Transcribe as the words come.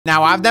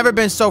Now, I've never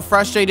been so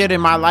frustrated in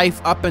my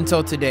life up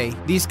until today.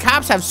 These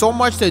cops have so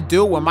much to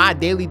do with my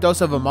daily dose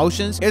of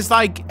emotions. It's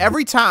like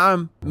every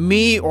time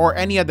me or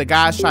any of the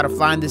guys try to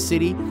fly in the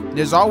city,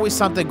 there's always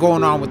something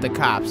going on with the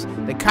cops.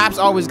 The cops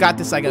always got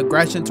this like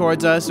aggression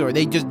towards us, or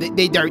they just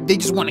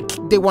want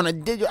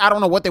to, I don't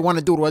know what they want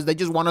to do to us. They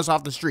just want us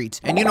off the streets.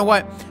 And you know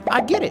what?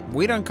 I get it.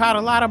 We done caught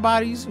a lot of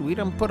bodies. We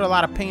done put a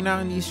lot of pain out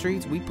in these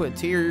streets. We put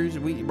tears.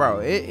 Bro,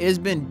 it's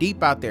been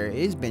deep out there.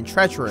 It's been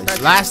treacherous.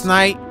 Last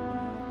night,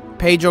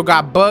 Pedro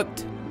got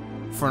booked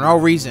for no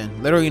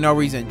reason, literally no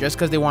reason, just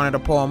because they wanted to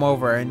pull him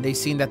over and they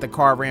seen that the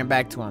car ran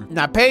back to him.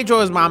 Now,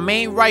 Pedro is my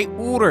main right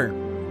ooter.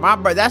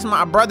 That's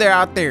my brother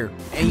out there.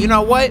 And you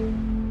know what?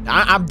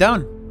 I'm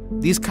done.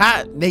 These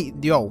cops,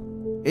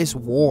 it's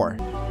war.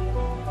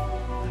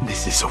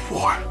 This is a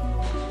war.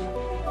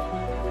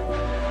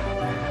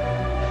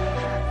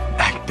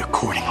 Act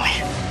accordingly.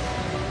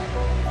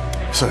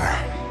 Sir,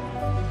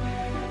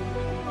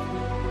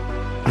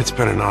 it's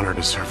been an honor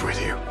to serve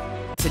with you.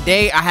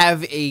 Today, I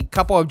have a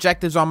couple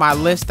objectives on my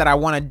list that I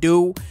want to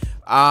do.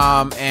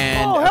 And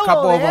a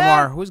couple of them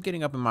are, who's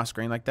getting up in my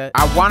screen like that?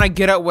 I want to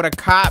get up with the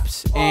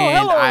cops,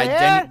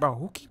 and bro,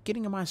 who keep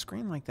getting in my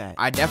screen like that?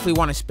 I definitely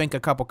want to spank a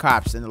couple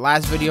cops. In the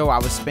last video, I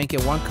was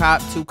spanking one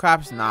cop, two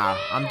cops. Nah,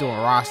 I'm doing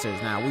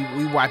rosters now.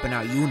 We wiping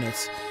out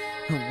units.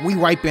 We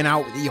wiping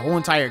out the whole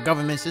entire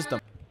government system.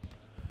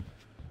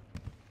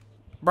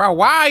 Bro,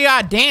 why are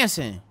y'all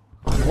dancing?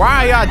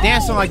 Why are y'all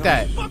dancing like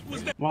that?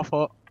 My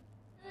fault.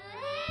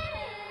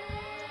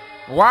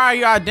 Why are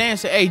y'all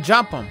dancing? Hey,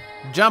 jump him.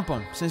 Jump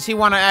him. Since he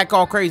want to act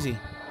all crazy.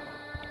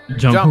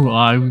 Jump who?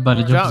 Alright, we about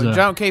to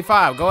jump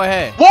K5. Go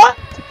ahead. What?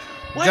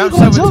 Why jump you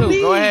gonna 7-2.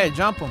 me? Go ahead.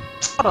 Jump him.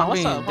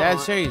 What's up?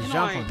 That's serious.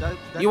 Jump him.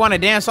 You want to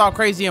dance all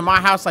crazy in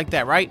my house like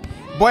that, right?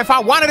 Boy, if I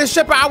wanted a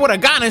stripper, I would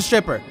have gotten a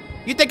stripper.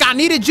 You think I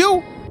needed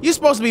you? You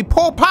supposed to be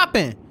pole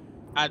popping.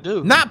 I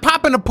do. Not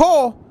popping the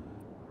pole.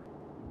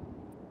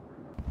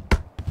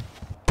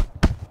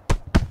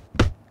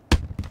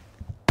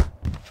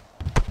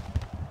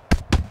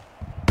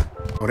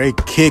 Oh, they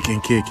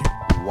kicking.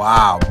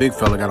 Wow, big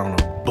fella got on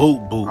a boot.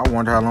 I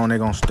wonder how long they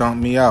gonna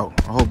stump me out.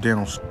 I hope they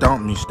don't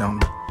stump me.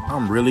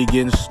 I'm really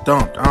getting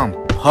stumped. I'm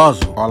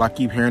puzzled. All I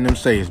keep hearing them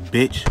say is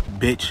bitch.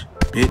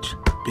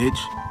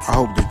 I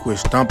hope they quit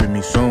stumping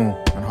me soon.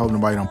 And I hope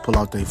nobody don't pull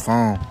out their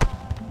phone.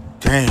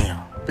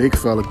 Damn, big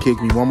fella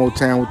kicked me one more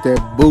time with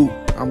that boot.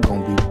 I'm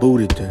gonna be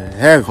booted to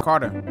heaven.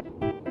 Carter.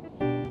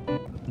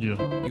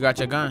 Yeah. You got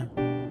your gun?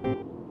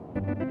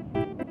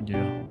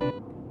 Yeah.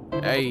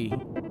 Hey.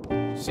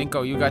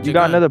 Cinco, you got your gun? You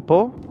got another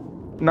pull?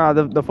 Nah,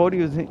 the 40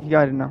 is, he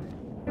got it now.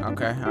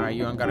 Okay, alright,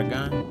 you ain't got a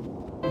gun?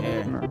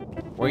 Yeah. No.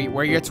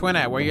 Where your twin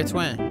at? Where your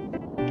twin?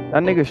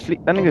 That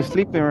nigga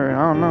sleeping right,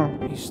 I don't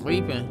know. He's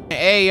sleeping.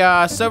 Hey,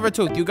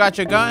 Silvertooth, you got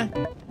your gun?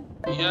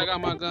 Yeah, I got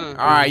my gun.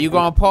 Alright, you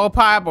gonna pole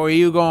pop or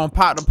you gonna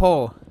pop the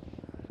pole?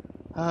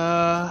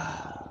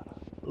 A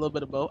little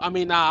bit of both. I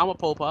mean, nah, I'm a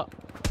pole pop.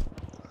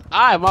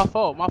 Alright, my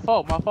fault.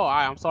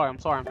 Alright, I'm sorry.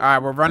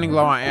 Alright, we're running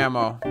low on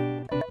ammo.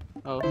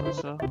 Oh, for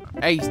sure.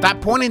 Hey,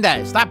 stop pointing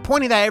that. Stop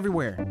pointing that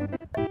everywhere.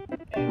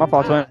 My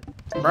fault, twin.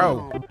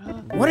 Bro,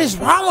 what is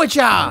wrong with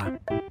y'all?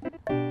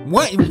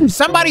 What?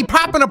 Somebody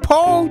popping a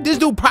pole? This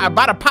dude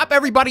about to pop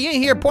everybody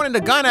in here, pointing the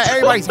gun at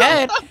everybody's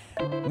head.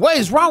 What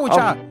is wrong with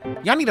y'all?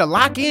 Y'all need to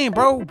lock in,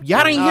 bro.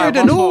 Y'all didn't hear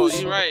the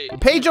news. Right.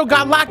 Pedro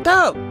got locked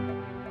up.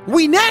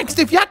 We next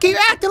if y'all keep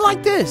acting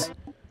like this.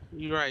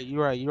 You right,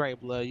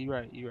 blood. You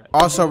right.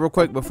 Also, real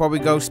quick, before we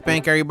go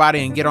spank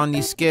everybody and get on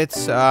these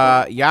skits,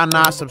 y'all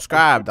not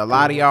subscribed. A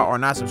lot of y'all are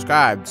not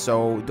subscribed.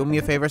 So do me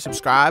a favor,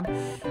 subscribe.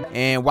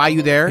 And while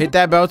you there, hit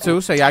that bell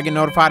too, so y'all get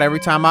notified every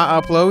time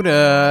I upload.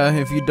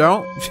 If you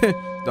don't,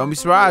 don't be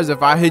surprised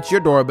if I hit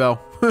your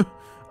doorbell.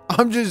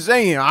 I'm just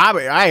saying,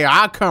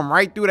 I'll come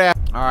right through that.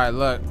 All right,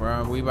 look,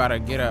 bro, we about to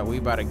get up. We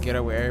about to get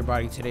up with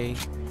everybody today,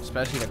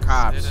 especially the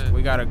cops.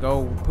 We gotta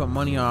go put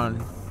money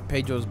on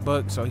Pedro's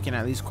book so he can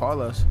at least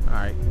call us. All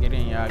right, get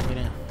in, y'all, get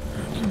in.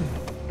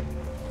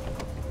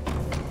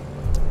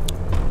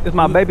 It's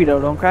my baby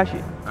though, don't crash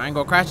it. I ain't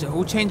gonna crash it.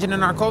 Who changing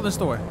in our clothing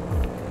store?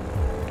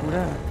 Who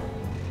that?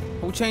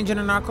 Who changing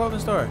in our clothing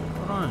store?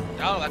 Hold on.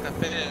 That look like a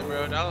fed,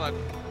 bro. That look like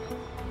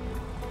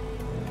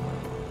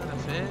a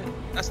fed.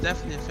 That's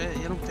definitely a fed.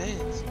 Yeah, them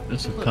feds.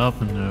 There's a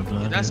cop in there,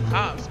 blood. Yeah, that's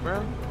cops,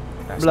 bro.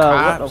 That's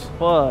blood, cops. what the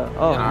fuck?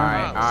 Oh,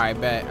 yeah, all right,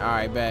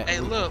 bet.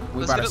 Hey, look,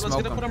 let's get up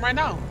with them right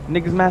now.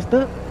 Niggas masked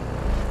up.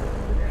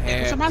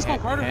 Hey, put your mask on,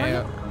 Carter.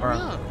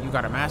 Bro, you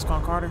got a mask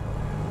on, Carter?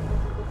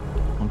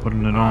 I'm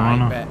putting it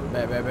on. All right,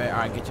 bet. All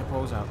right, get your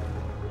pose out.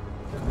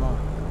 Come on.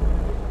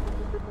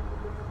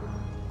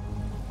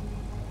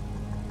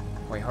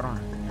 Wait, hold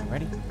on. You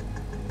ready?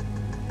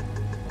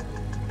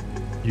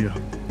 Yeah.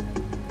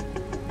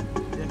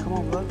 Yeah, come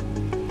on, bud.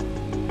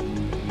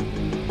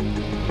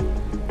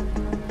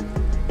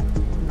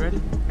 You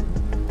ready?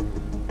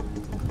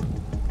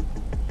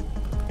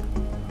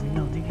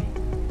 No, nigga.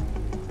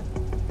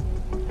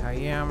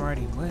 Yeah, I'm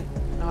ready. What?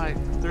 All right,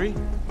 3, 2,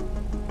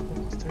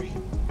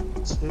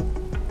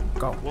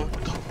 go. 1,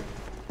 go.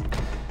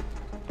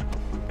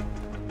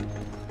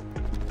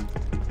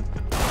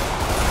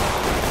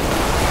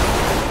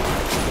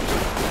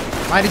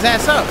 Light his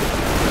ass up.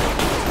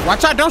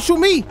 Watch out, don't shoot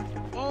me.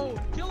 Oh,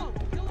 kill him.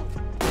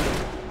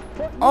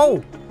 Oh.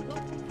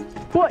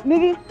 What,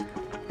 nigga?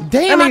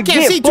 Damn, That I nigga can't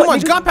get see. Too foot,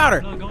 much nigga.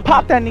 gunpowder.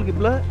 Pop that nigga,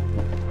 blood.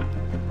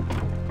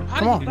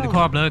 Come on. In the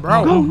car, blood.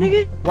 Bro. Go,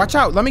 nigga. Watch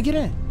out. Let me get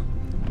in.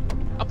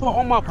 I put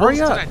all my Hurry posts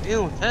to up. that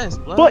damn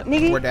test, blood. What,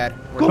 nigga? We're dead.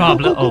 Go, We're, go,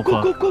 go, Oh,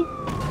 go, go, fuck. go, go.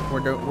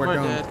 we're We're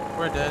doomed. dead.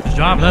 We're dead. Just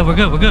drive, blood. We're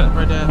good. We're good.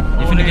 We're dead.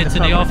 You finna get to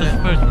the office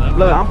first, blood.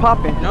 Blood, I'm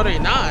popping. No, they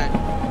not.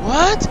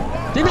 What?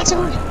 They not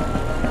telling me.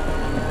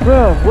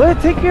 Bro,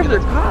 what? Take care of the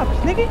cops,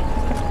 nigga. Get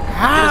us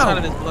How? out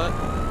of this, blood.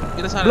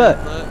 Get us out Blood,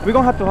 of this, blood. we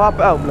gonna have to hop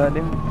out, blood.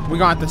 Then. We're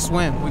gonna have to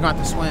swim. We're gonna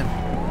have to swim.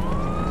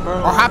 Bro,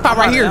 Or hop out I'm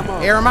right here. of ammo.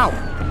 Air him out.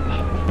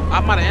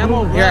 I'm out of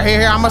ammo, blood.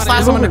 Here. I'm gonna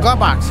slide some in the glove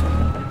box.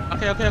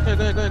 Okay,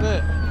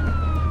 good.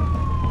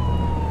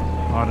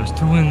 Oh, there's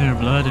 2 in there,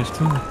 blood. There's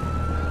 2.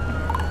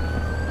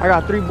 I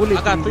got 3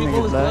 bullets. I got for 3 these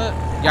bullets, niggas,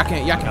 blood. Y'all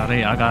can't.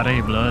 I got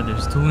 8, blood.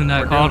 There's 2 in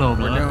that We're car, doomed.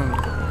 though, We're blood.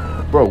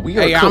 doomed. Bro, we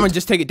are Hey, I'm gonna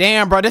just take it.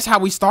 Damn, bro. This how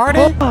we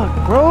started?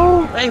 Fuck,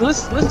 bro. Hey,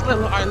 let's all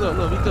right,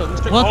 look, we good. We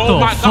straight. What oh the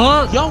my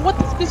God. fuck? Yo, what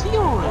the fuck is he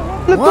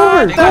on? Look What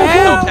over. the They got the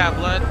hell? Hellcat,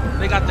 blood.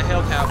 They got the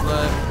Hellcat,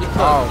 blood. We cooked.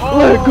 Oh.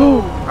 Let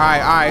go.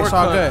 Alright. It's We're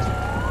all cooked. good.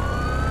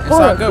 It's all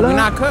Fuck, good. blood. We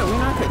not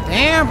cooked.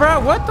 Damn, bro.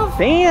 What the?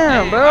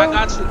 Damn, Hey, bro. I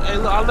got you. Hey,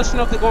 look, I'll let you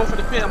know if they're going for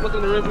the pit. I'm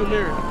looking in the rearview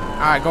mirror.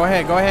 Alright, go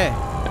ahead.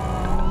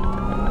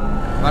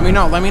 Let me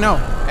know.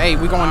 Hey,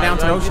 we going down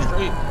to the ocean.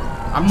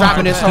 I'm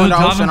dropping this hoe in the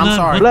Dude, ocean. I'm driving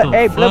sorry. blood. Blood,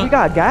 hey, blood, fuck? we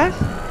got gas?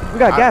 We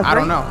got gas, I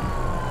don't right?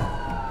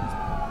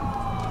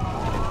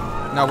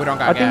 know. No, we don't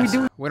got I think we gas.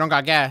 do. We don't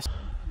got gas.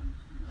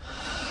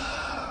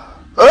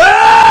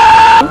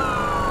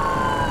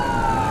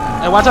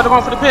 Hey, watch out, they're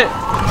going for the pit.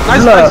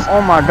 Nice, Blood, nice.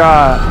 oh my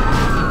god.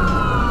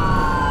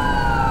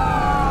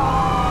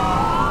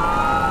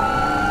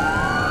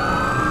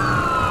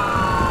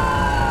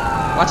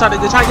 Watch out,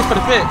 they're trying to get for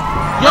the pit.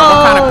 Yo!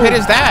 What kind of pit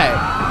is that?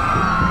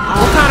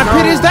 What kind of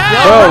pit is that?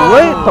 Bro,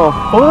 what the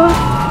fuck?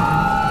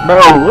 Bro,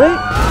 what?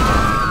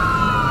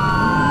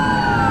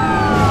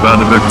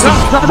 Found the victim.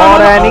 Ball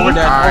that Oh, we're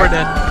nigga. dead. All Oh, we're right.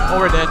 dead. Oh,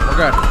 we're dead. We're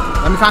good.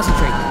 Let me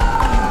concentrate.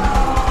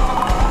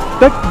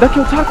 Duck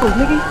your tacos,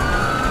 nigga.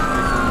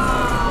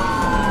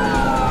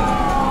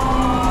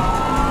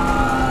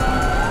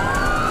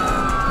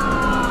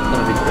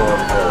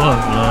 Fuck,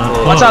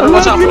 blood. Watch out for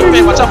the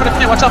pit. Watch out for the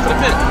pit. Watch out for the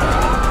pit.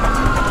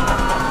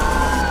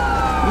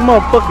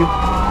 Motherfucker.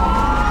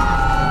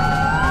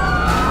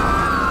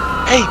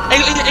 Hey,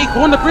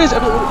 go on the bridge.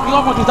 We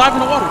all want to dive in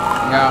the water.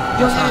 Yeah,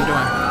 that's what I'm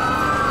doing.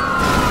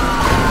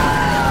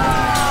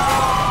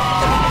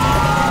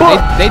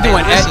 They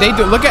doing. Hey, listen. They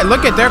do. Look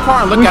at their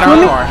car and look We at our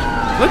swimming? car.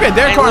 Look at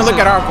their Hey, car and look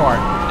listen. at our car.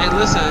 Hey,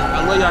 listen.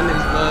 I love y'all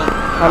niggas, blood.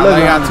 I love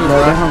you y'all too, bro.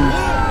 bro. They homies.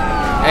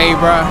 Hey,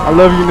 bro. I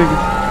love you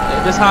niggas.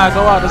 Hey, this how I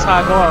go out.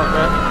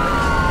 Bro.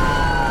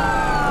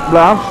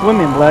 Blood, I'm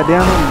swimming, blood. They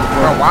homies,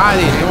 Bro, bro. why are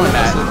they doing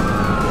that?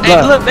 Hey,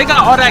 Blood. look, they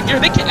got all that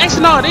gear. They can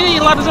actually no, they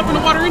ain't allowed us up in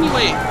the water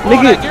anyway. All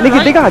Nigga, that gear, nigga,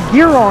 right? they got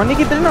gear on.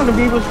 Nigga, they're not gonna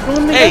be able to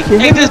swim. Nigga. Hey, That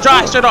shit hey, heavy just as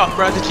drive fuck. straight off,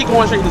 bro. Just keep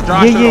going straight. Just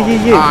drive straight off.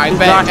 Yeah. Alright,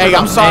 bet. Hey,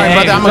 I'm sorry,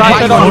 Hey, brother. I'm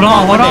drive gonna it bite off. you.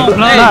 Hold on, blood.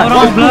 Nah, Hold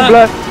on, it's cool, blood.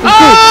 blood. It's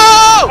cool.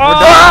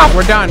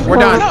 We're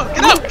done.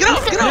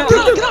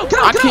 Get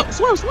out. can't-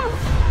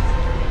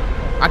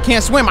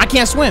 Swim. I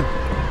can't swim.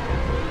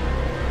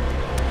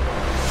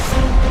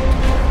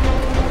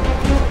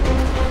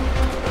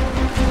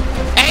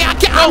 Hey,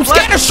 I'm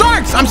scared of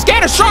sharks. I'm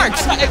scared of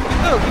sharks. Hey,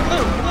 look.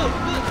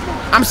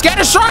 I'm scared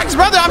of sharks,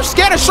 brother. I'm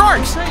scared of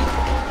sharks.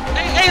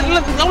 Hey,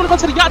 look, I wanna go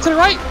to the yacht to the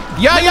right.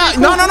 Yeah.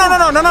 No.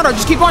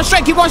 Just keep going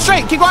straight. Keep going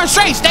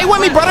straight. Stay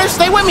with me, brother.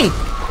 Stay with me.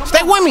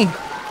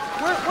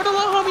 Where the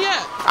little homie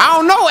at? I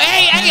don't know.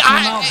 Hey,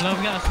 Blood,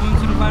 we gotta swim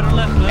to the right or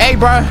left, blood. hey,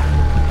 bro.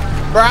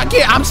 Bro, I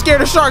can't. I'm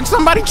scared of sharks.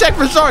 Somebody check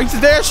for sharks. Is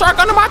there a shark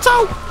under my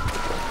toe?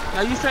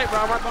 Now you straight, bro.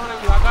 I'm right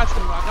behind you. I got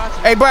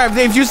you. Hey, bro.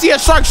 If you see a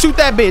shark, shoot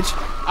that bitch.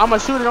 I'ma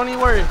shoot it. Don't even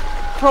worry.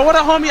 Bro, what a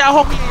homie. I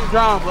hope he ain't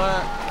drowned,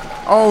 blood.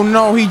 Oh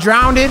no, he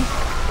drowned it.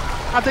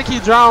 I think he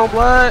drowned,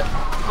 blood.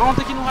 I don't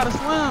think he knew how to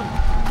swim.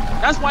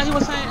 That's why he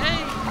was saying,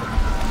 hey.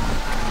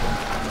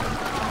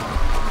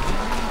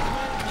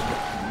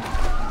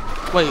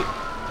 Wait,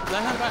 is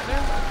that him back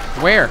there?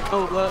 Where?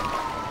 No, blood.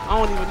 I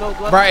don't even know,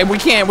 blood. Bro, we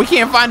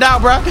can't find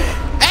out, bro.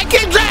 Hey,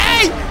 kid,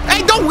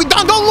 hey, don't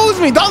lose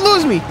me. Don't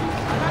lose me.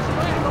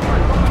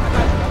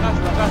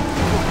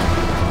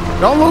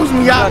 Don't lose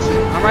me, y'all.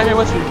 I'm right here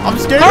with you. I'm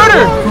scared.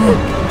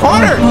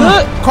 Carter!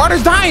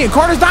 Carter's dying.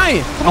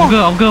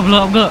 I'm good,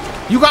 blood. I'm good.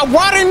 You got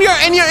water in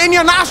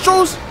your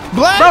nostrils?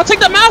 Blood? Bro, take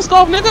the mask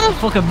off, nigga.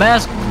 Fucking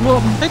basketball.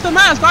 Take the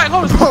mask. All right,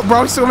 hold it.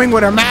 Bro, swimming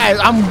with a mask.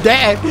 I'm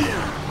dead.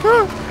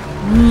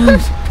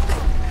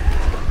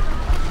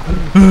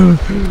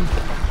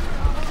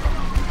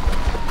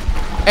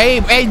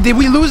 Hey, did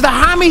we lose the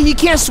homie? He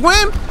can't swim?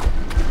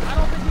 I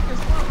don't think he can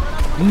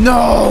swim, bro.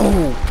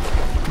 No.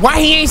 Why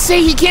he ain't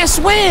say he can't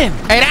swim?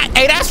 Hey,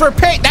 that's for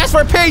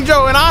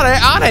Pedro and all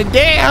the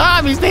dead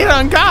homies they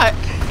done got.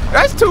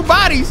 That's 2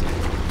 bodies.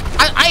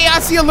 I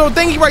see a little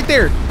thingy right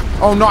there.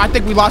 Oh no, I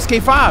think we lost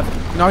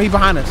K5. No, he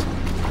behind us.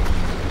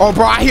 Oh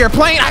bro, I hear a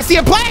plane. I see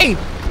a plane.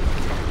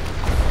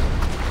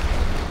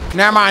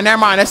 Never mind.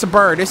 That's a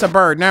bird. It's a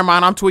bird. Never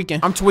mind. I'm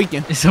tweaking.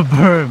 It's a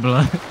bird,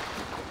 blood.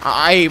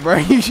 Hey, bro.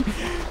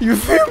 You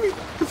feel me?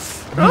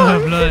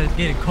 Blood. It's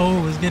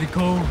getting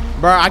cold.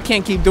 Bro, I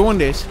can't keep doing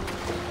this.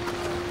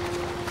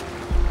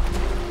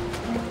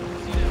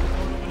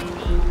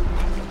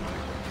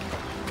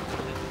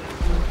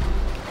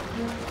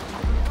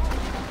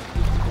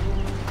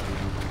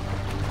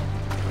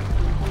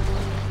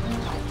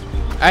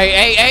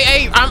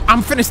 Hey,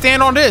 I'm finna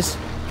stand on this.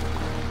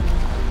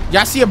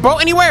 Y'all see a boat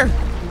anywhere?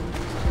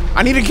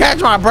 I need to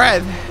catch my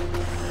breath.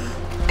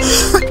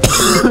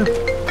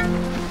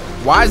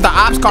 Why is the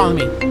ops calling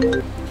me?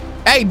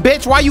 Hey,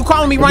 bitch, why you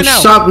calling me right now?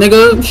 Shop,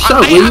 nigga.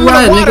 Shop, where you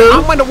at, nigga?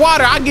 I'm in the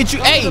water. I'll get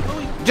you. Hey,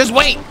 just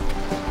wait.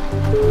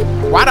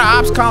 Why the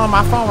ops calling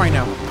my phone right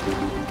now?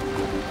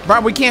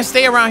 Bro, we can't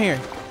stay around here.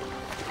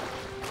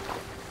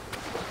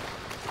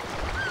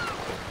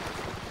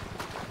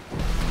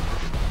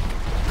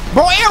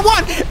 Bro,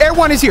 Air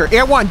 1 is here.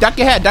 Air 1, duck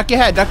your head.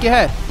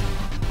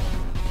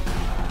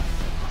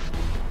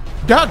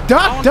 Duck.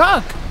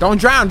 Don't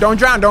drown. Don't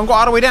go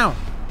all the way down.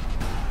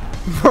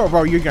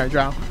 Bro, you're gonna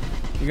drown.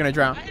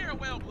 I hear a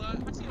whale,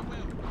 blood. I see a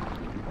whale.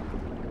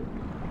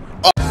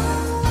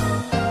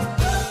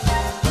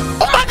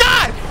 Oh my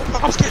God!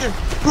 I'm scared.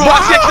 Bro, I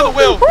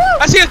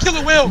see a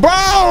killer whale.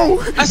 Bro!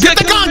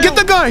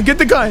 Get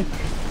the gun.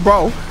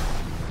 Bro.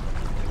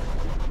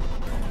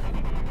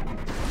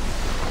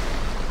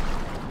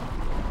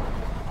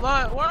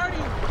 Blood, where are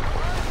you?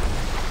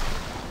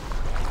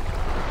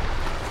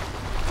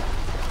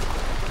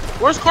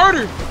 Where's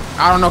Carter?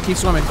 I don't know. Keep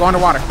swimming. Go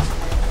underwater.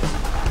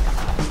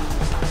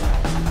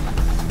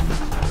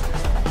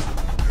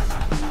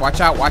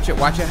 Watch out. Watch your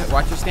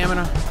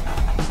stamina.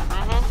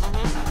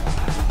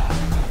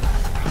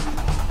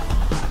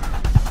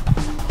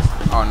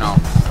 Oh no.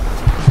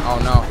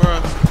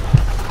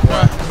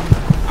 Bruh.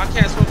 I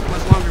can't swim for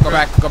much longer.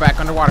 Go back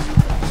underwater.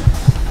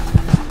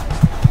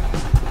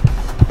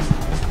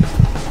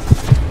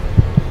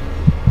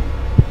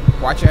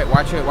 Watch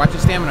your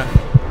stamina.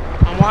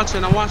 I'm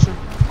watching.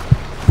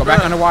 Go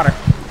back underwater.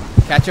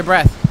 Catch your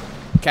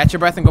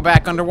breath and go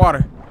back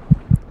underwater.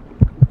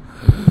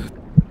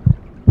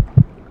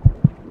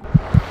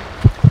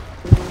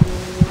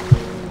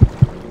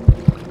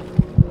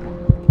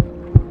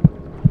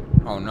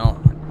 Oh no,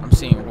 I'm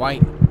seeing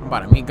white. I'm about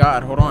to meet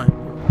God. Hold on.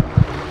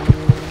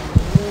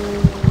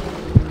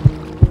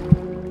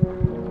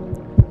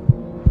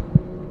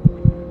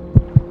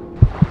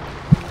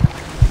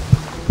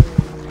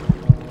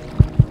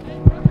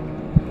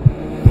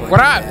 What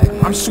up?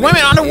 I'm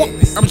swimming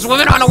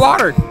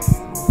underwater.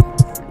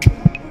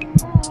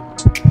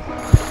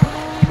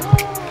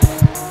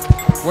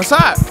 What's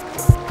up?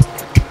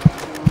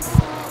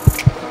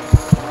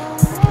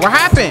 What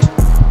happened?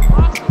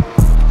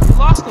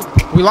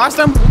 We lost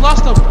him? We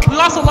lost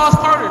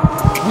Carter.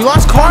 We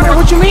lost Carter?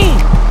 What you mean?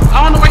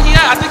 I don't know where he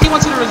at. I think he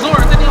went to the resort.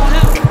 I think he on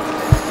him.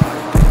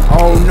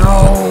 Oh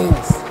no.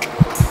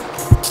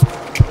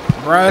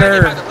 Brother.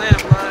 We gotta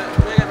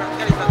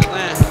get back to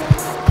land.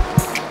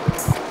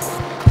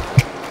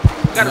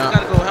 We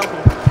gotta go help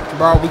him.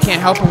 Bro, we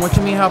can't help him. What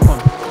you mean help him?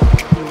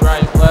 You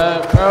right,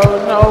 blood. Bro,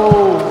 no.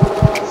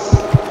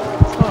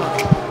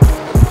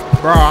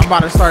 Bro, I'm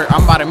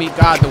about to meet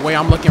God the way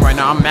I'm looking right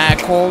now. I'm mad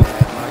cold.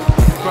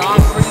 Bro,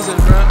 I'm freezing,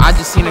 bro. I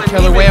just seen a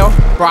killer whale.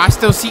 Bro, I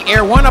still see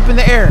Air 1 up in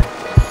the air.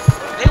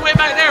 They way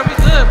back there. We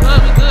good, bro.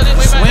 We good. They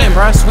way back there.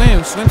 Bro,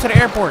 swim to the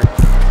airport.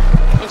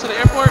 Go to the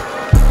airport?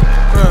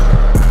 Bro.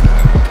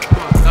 Oh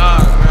my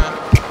God,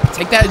 bro.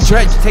 Take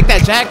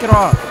that jacket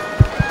off.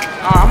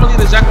 Alright, I'm gonna leave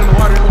the jacket in the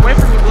water. Wait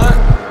for me, blood.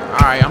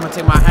 Alright, I'm gonna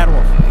take my hat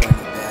off.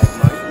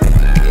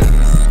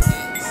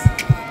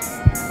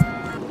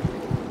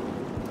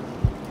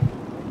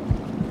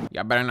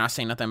 Y'all better not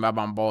say nothing about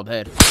my bald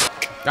head.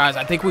 Guys,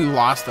 I think we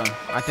lost him.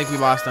 But I think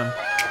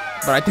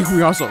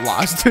we also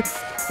lost.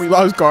 We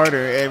lost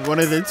Carter and one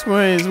of the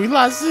twins. We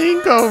lost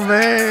Cinco,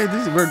 man.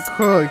 We're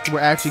cooked. We're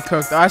actually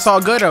cooked. It's all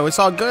good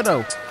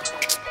though.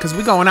 Cause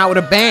we going out with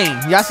a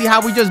bang. Y'all see how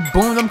we just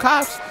boomed them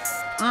cops?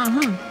 Come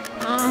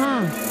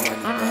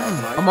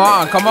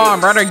on,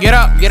 brother. Get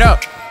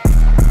up.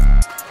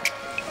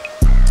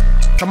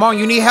 Come on,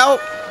 you need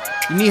help?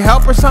 You need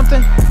help or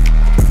something?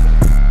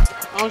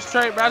 I'm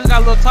straight, bro. I just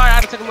got a little tired. I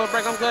had to take a little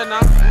break. I'm good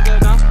now.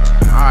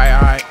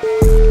 Alright.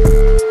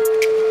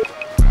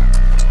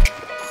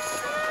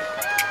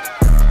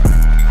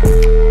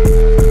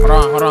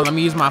 Hold on. Let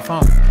me use my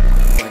phone.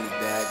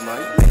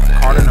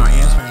 Carter not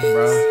answering,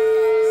 bro.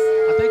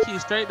 I think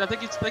he's straight. I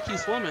think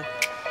he's swimming.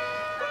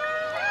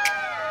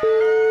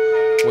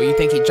 Well, you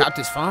think he dropped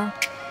his phone?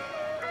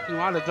 He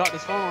might have dropped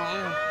his phone,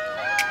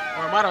 yeah.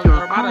 Or might have.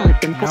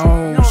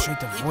 No, straight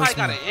to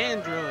voicemail.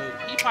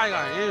 He probably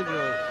got an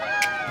Android.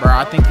 Bro,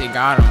 I think they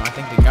got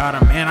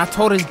him. Man, I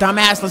told his dumb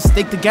ass, let's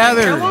stick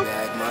together.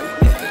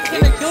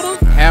 Can they kill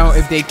him? Hell,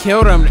 if they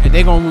killed him,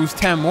 they gonna lose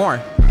 10 more.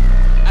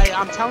 Hey,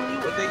 I'm telling you,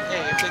 if they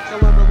kill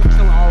him, bro, we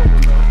killing all of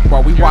them, bro.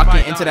 Bro, we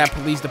walking into that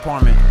police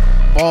department.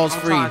 Balls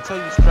free. I'm trying to tell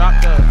you,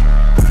 strapped up.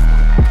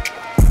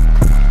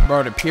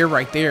 Bro, the pier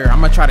right there.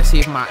 I'm gonna try to see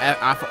if my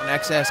iPhone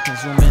XS can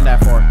zoom in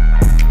that far.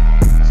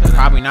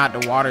 Probably not. The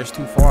water is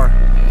too far.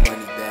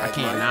 I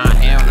can't. Nah,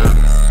 hell no.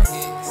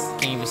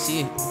 Can't even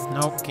see it.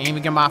 Nope. Can't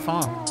even get my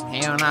phone.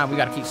 Hell nah. We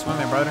gotta keep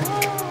swimming, brother.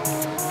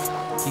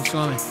 Keep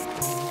swimming.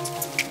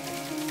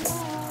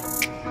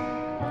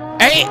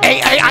 Hey,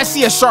 I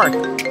see a shark.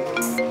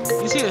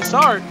 You see a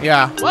shark?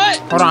 Yeah. What?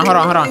 Hold on.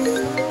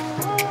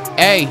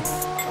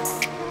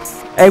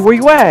 Hey, where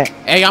you at?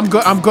 hey, I'm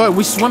good.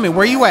 We swimming.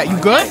 Where you at? You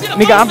good?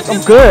 Nigga,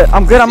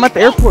 I'm good. I'm at the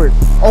airport.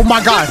 Oh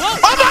my god.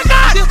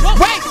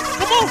 Wait.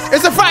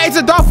 It's a fight. It's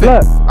a dolphin.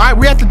 Look. All right,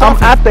 we at the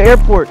dolphin. I'm at the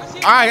airport. All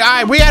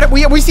right. We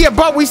see a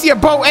boat.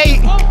 Hey.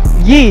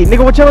 Yeah,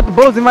 nigga, watch out with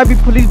the boats. It might be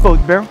police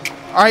boats, bro. All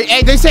right.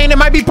 Hey, they saying it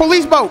might be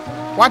police boat.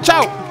 Watch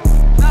out.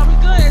 Nah, we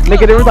good.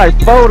 Nigga, there was like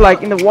four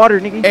like in the water,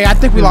 nigga. Hey, I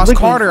think we lost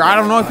Carter. I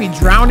don't know if he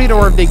drowned it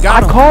or if they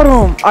got him.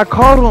 I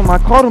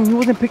called him. He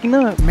wasn't picking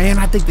up. Man,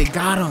 I think they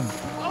got him.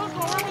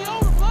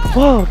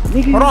 Whoa,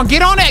 nigga. Hold on.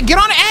 Get on that.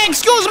 Hey,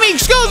 excuse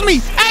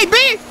me. Hey,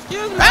 B.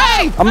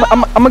 Hey. I'm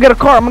gonna get a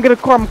car. I'm gonna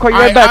call you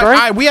right back, all right?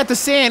 All right. We at the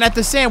sand.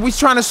 We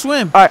trying to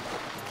swim. All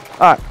right.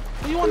 What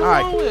you want to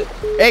run with?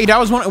 Hey, that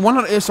was one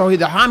of the. So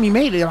the homie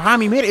made it.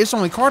 It's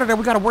only Carter that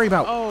we gotta worry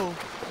about. Oh,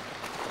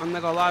 I'm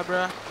not gonna lie,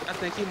 bro. I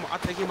think he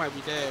might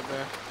be dead,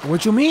 bro.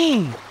 What you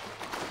mean?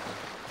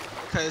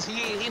 Cause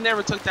he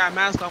never took that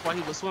mask off while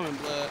he was swimming,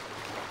 blood.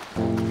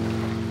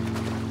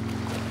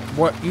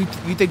 What you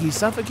think he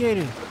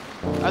suffocated?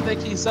 I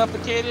think he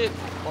suffocated,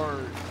 or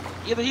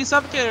either he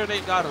suffocated or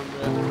they got him,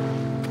 bro.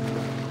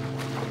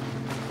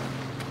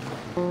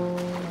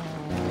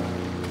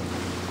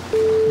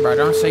 Bro,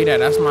 don't say that.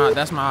 That's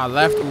my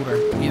left Uber.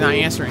 He's not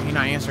answering.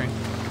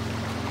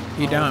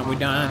 We done,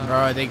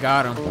 bro. They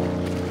got him.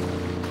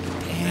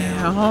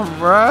 Damn,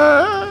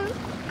 bro.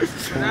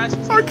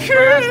 I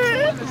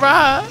can't,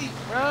 bro.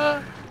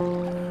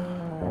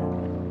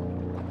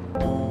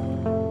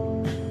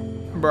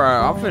 Bro,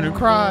 I'm finna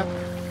cry.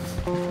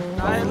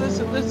 Nah,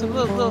 listen,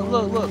 look.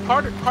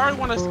 Carter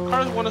want us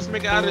to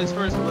make it out of this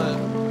first, but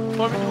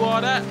before we do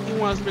all that, he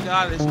wants us to make it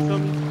out of this. You feel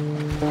me?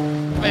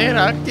 Man,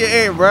 I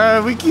can't,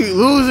 bro. We keep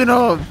losing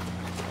them.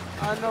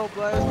 I know,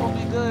 but it's gonna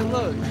be good.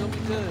 Look, it's gonna be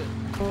good.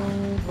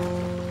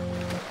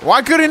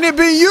 Why couldn't it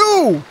be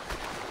you?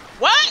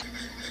 What?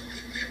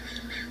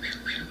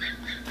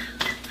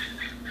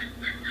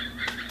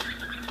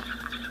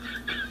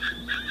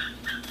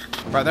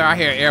 Bro, they're out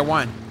here, Air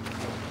One.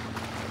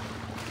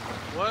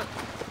 What?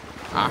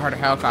 I heard a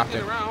helicopter.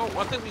 Get around.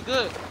 I think we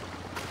good.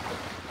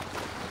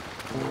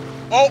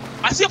 Oh,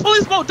 I see a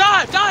police boat.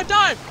 Dive.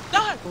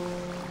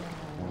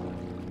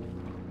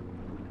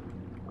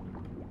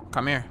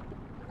 Come here.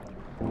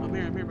 I'm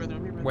here, brother.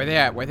 Where they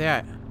at? To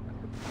left.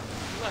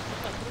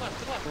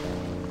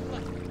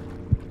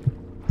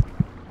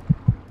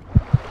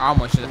 I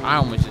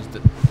almost just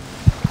did.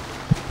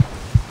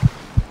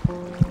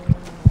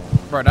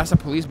 Bro, that's a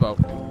police boat.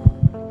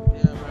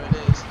 Yeah, bro, it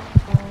is.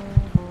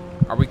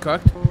 Are we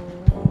cooked?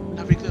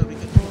 No, we good.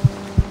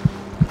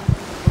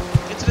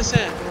 Get to the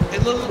sand. Hey,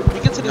 look, we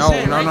get to the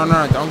sand, right?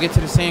 No. Don't get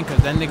to the sand,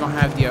 because then they're going to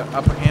have the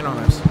upper hand on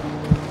us.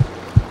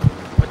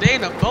 But they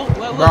in a boat.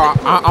 Bro,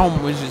 I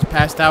almost just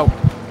passed out.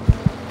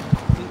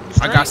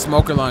 I got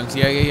smoker lungs.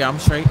 Yeah, I'm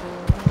straight.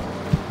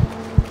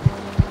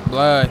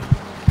 Blood.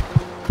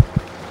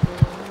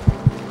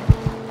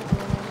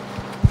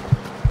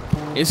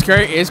 It's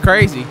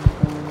crazy.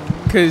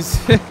 Because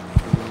if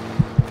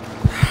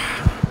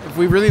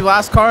we really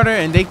lost Carter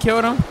and they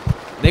killed him,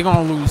 they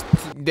going to lose.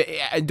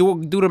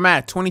 Do the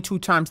math. 22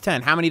 times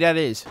 10. How many that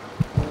is?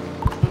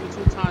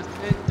 22 times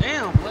 10.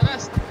 Damn, blood,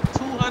 that's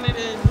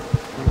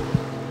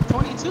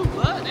 222,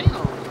 blood.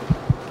 Damn.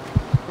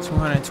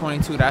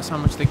 222. That's how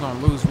much they going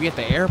to lose. We at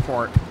the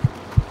airport.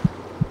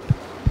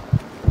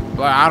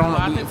 But I don't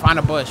know. Find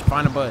a bush.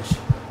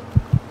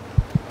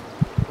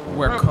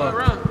 We're cooked.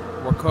 Run.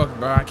 We're cooked,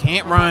 bro. I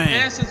can't run. My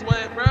ass is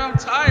wet, bro. I'm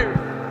tired.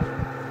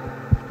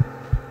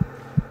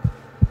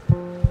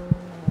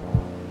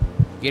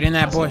 Get in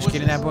that bush. I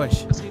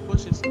see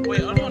bushes.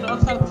 Wait, are you on the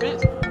other side of the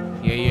fence?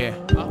 Yeah.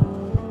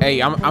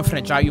 Hey, I'm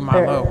finna drop you my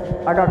low.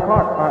 I got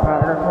caught. I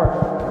got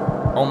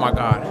caught. Oh my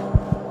god.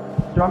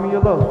 Drop me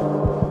your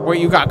low. Wait,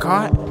 you got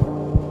caught?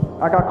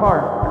 I got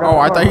caught.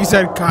 I thought you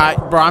said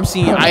caught, bro. I'm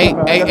seeing. Hey,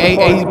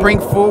 bring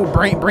food.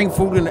 Bring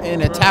food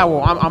in a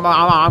towel.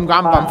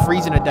 I'm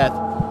freezing to death.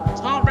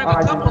 Tom, bring a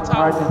couple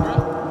towels,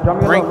 bro.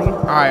 Drop me your low.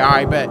 All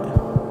right, bet.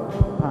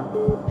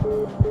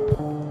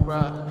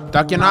 Bruh.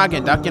 Duck your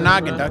noggin.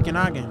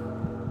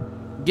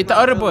 Get the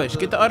other bush.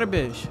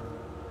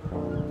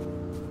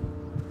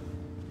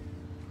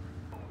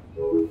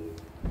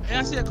 Hey,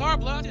 I see a car,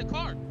 blood.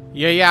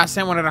 Yeah, I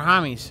sent one of the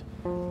homies.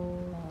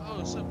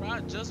 Oh, shit, bro. I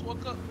just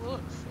woke up.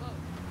 Look, fuck.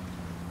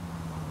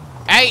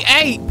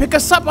 Hey, pick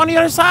us up on the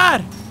other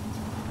side.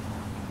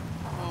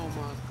 Oh,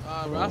 my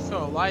God, bro. I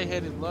feel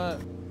lightheaded,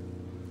 blood.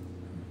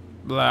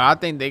 Blood, I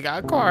think they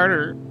got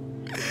Carter.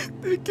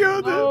 They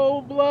killed him.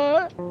 Oh,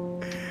 blood.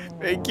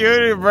 They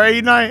killed him, bro.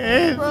 He not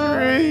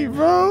answering,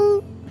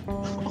 bro.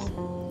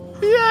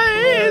 He not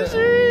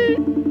answering.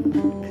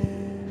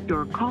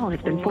 Your call has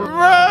been forwarded.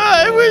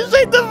 Bruh, it went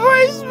straight to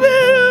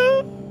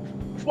voicemail.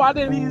 Why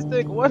didn't he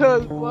stick with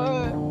us,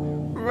 blood?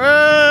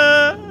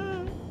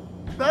 Bruh,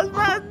 that's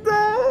my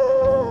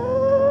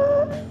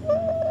dog.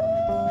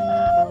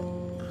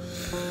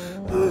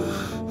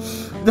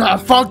 Nah,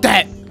 fuck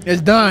that.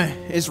 It's done.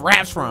 It's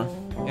wraps from.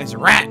 It's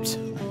wraps.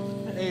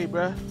 Hey,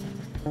 bruh.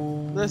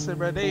 Listen,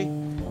 bruh.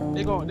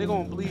 They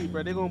gonna bleed,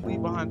 bruh. They gonna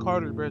bleed behind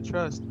Carter, bruh.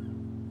 Trust.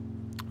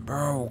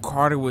 Bro,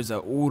 Carter was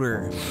a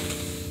ooter.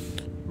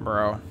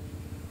 Bro,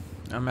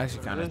 I'm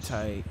actually kind of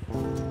tight.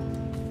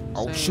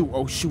 Oh shoot!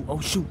 Oh shoot!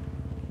 Oh shoot!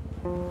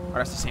 Oh,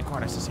 that's the same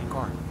car. That's the same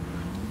car.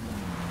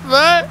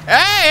 What?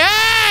 Hey!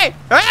 Hey!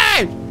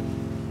 Hey!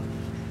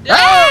 Yo!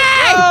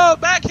 Hey! Yo!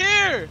 Back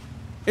here!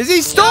 Is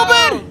he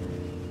stupid? Yo,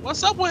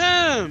 what's up with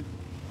him?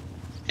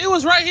 He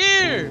was right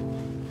here.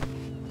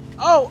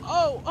 Oh!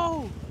 Oh!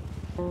 Oh!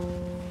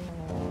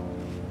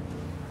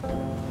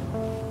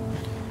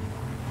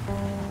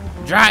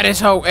 Dry this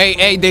hoe. Hey!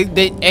 Hey!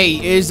 Hey!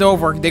 It's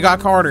over. They got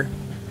Carter.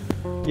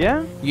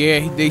 Yeah?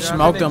 Yeah, they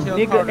smoked him.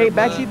 Nigga, Carter, hey,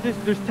 blood.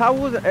 backseat, there's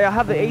towels. I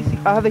have the AC.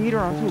 I have the heater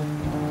on too.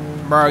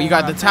 Bro, you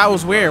got the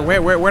towels where?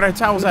 Where the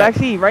towels at?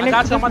 Backseat, right I next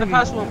got to you. I'm about to this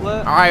pass nigga. one,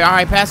 blood. All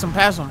right, pass him.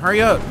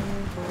 Hurry up.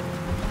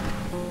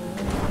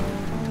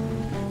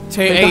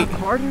 They Hey, got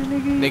Carter,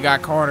 nigga. they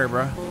got Carter,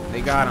 bro.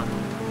 They got him.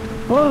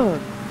 Fuck,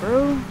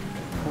 bro.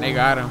 They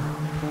got him.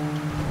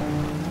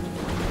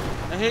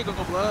 And here you go,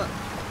 blood.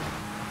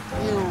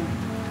 Damn.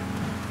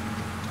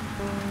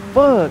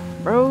 Fuck,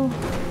 bro.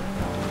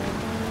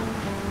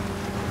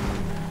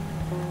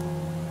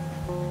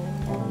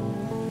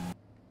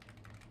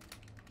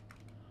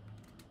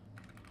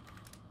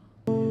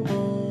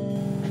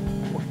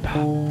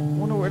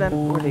 Wonder where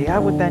they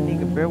at with that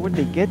nigga, bro. Where'd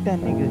they get that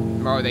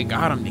nigga? Bro, they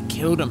got him. They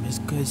killed him.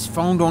 His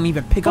phone don't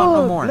even pick up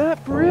no more.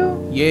 That for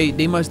real? Yeah,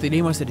 they must have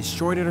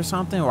destroyed it or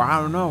something, or I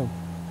don't know.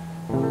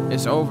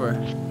 It's over.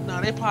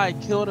 Nah, they probably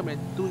killed him and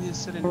threw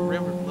his shit in the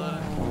river,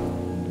 blood.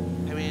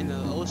 I mean, in the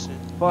ocean.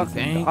 Fuck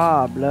think?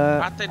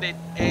 blood. I think they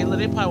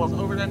probably was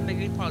over that nigga.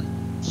 They probably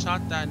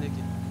shot that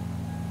nigga.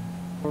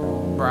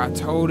 Bro, I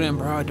told him,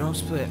 bro, don't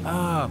split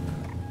up.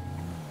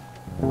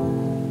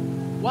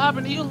 What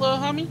happened to you, little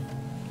homie?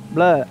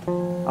 Blood.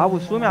 I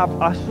was swimming.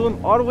 I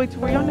swim all the way to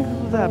where y'all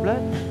niggas was at, blood.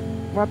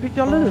 Where I picked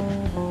y'all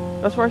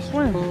up. That's where I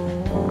swim.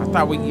 I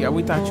thought we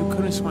thought you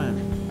couldn't swim.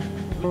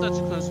 We thought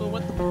you couldn't swim.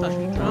 What the? We thought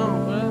you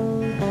drowned, blood.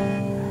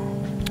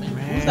 Who's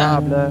Man,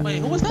 that? blood. Wait,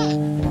 who was that?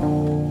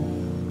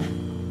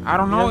 I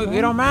don't know.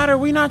 It don't matter.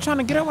 We not trying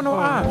to get up with no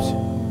ops.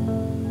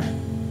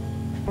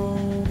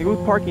 Nigga,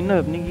 we parking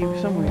up, nigga. You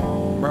somewhere.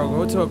 Bro,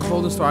 go to a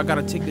clothing store. I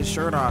gotta take this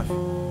shirt off.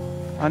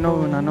 I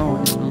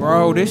know.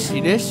 Bro, this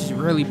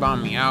really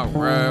bummed me out,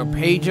 bro.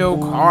 Pedro,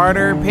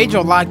 Carter.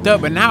 Pedro locked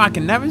up, but now I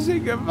can never say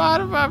goodbye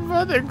to my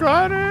brother,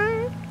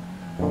 Carter.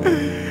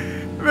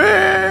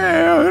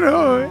 Man, hold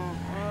on.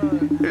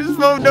 This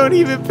phone don't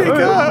even pick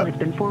up. Has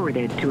been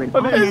forwarded to an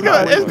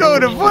Let's go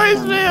to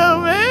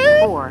voicemail,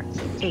 man. 4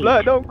 8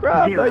 Blood, don't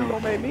cry. 0 Blood, you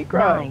gonna make me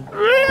cry. 9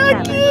 Man,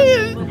 I 7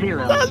 can't.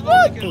 0 That's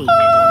my 8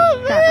 car,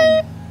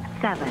 man.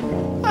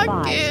 7 I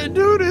 5 can't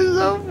do this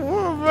no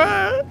more,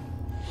 bro.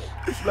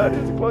 Blood,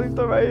 there's a clothing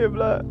store right here,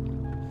 blood.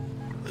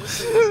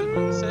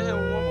 Send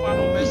him one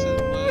final message,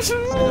 blood.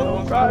 Send him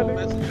one final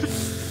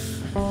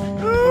message.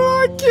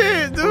 Oh, I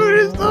can't do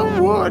this no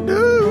more,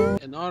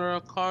 dude. In honor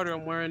of Carter,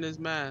 I'm wearing this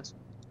mask.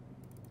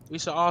 We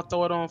should all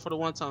throw it on for the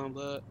one time,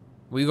 blood.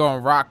 We gonna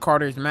rock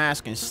Carter's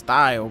mask in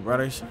style,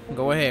 brothers.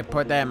 Go ahead,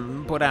 put that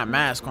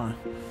mask on.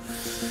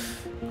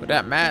 Put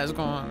that mask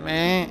on,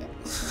 man.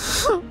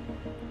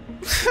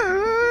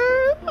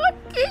 I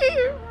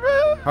can't,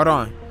 bro. Hold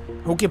on.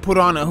 Who could put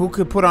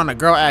on a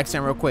girl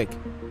accent real quick?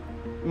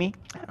 Me?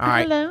 All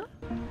right. Hello?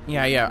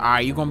 Yeah. All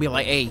right, you gonna be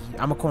like, hey,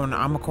 I'ma call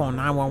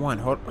 911.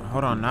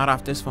 Hold on, not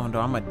off this phone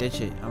though. I'ma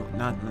ditch it.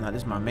 Not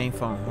this is my main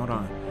phone. Hold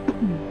on.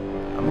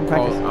 I'm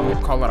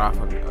gonna call it off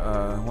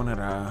of one of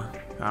the.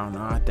 I don't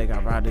know. I think I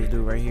robbed this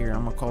dude right here.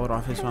 I'm gonna call it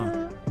off his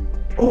phone.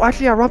 Oh,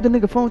 actually, I robbed the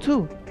nigga phone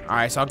too. All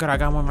right, so good. I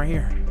got one right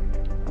here.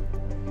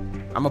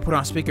 I'm gonna put it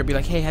on speaker. Be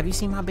like, hey, have you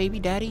seen my baby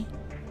daddy?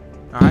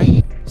 All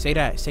right, say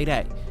that.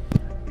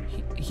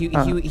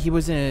 He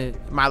was in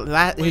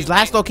his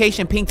last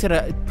location, pink to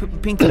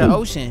the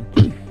ocean.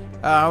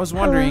 I was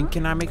wondering,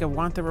 can I make a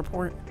wanted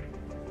report?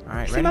 All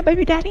right, See ready? my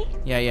baby daddy?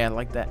 Yeah,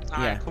 like that.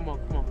 All Yeah. right, come on.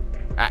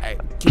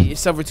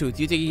 Silvertooth,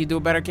 you think you can do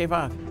it better,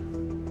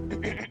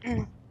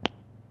 K5?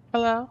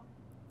 Hello?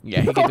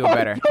 Yeah, he can do it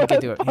better. He can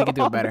do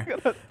it better.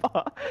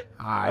 All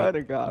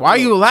right. God, Why are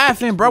you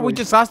laughing, bro? We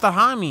just lost a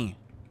homie.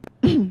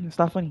 It's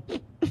not funny.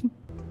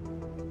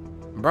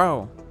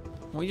 Bro,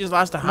 we just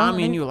lost a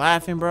homie and you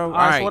laughing, bro. All All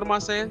right, right. so what am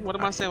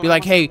I saying? Be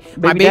like, hey,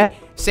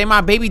 say my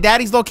baby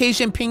daddy's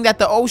location pinged at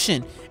the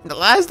ocean. And the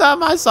last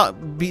time I saw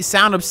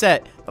sound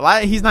upset.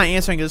 He's not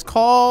answering his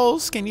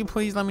calls. Can you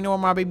please let me know where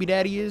my baby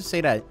daddy is?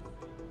 Say that.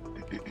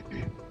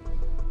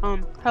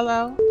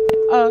 Hello?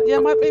 Yeah,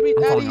 my baby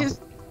daddy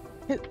is...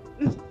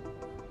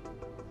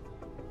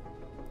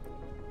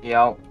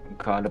 Yo,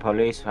 call the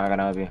police. How can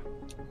I help you?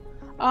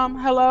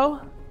 Hello?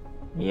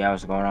 Yeah,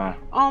 what's going on?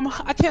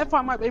 I can't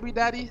find my baby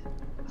daddy.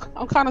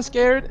 I'm kind of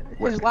scared.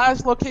 His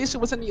last location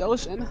was in the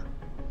ocean.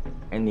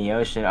 In the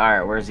ocean?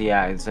 Alright, where's he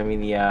at? Send me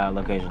the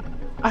location.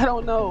 I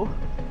don't know.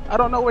 I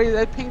don't know where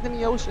they pinged in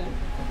the ocean.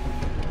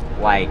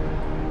 Like,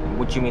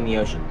 what you mean the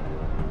ocean?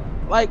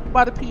 Like,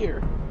 by the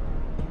pier.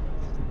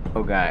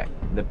 Okay,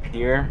 the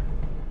pier?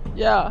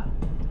 Yeah.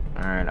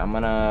 Alright, I'm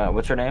gonna...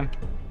 What's your name?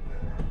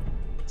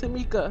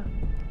 Tamika.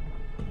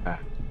 Okay.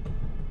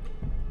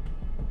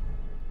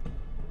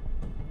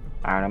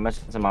 Alright, I'm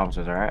messing with some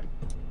officers, alright?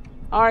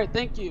 Alright,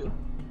 thank you.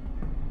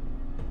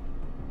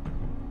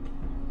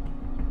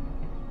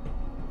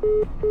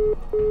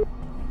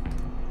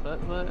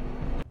 What?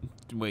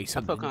 Wait, so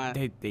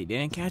they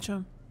didn't catch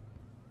him?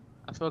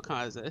 I feel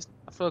kind of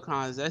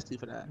zesty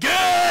for that.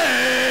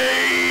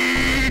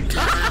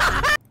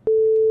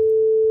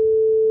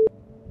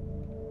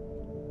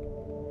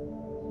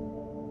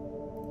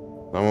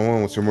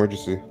 911, what's your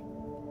emergency?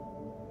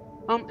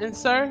 And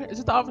sir, is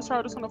it the officer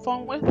I was on the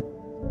phone with?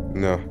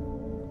 No.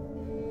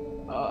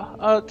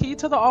 Can you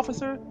tell the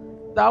officer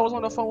that I was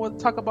on the phone with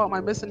talk about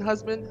my missing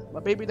husband, my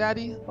baby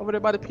daddy, over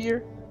there by the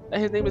pier? That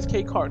his name is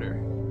K.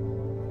 Carter.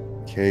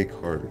 K.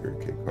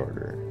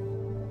 Carter.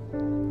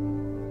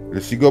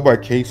 Does he go by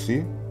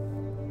KC?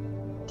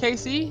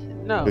 KC?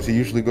 No. Does he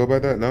usually go by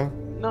that? No?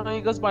 No,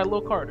 he goes by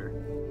Lil Carter.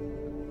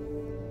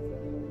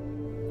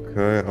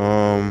 Okay,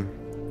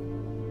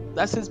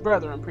 That's his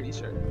brother, I'm pretty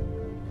sure.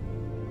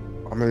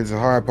 I mean, it's a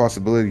high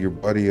possibility your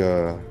buddy,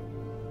 your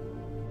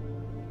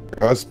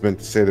husband,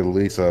 to say the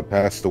least,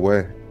 passed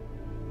away.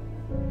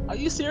 Are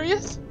you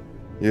serious?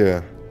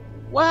 Yeah.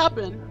 What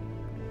happened?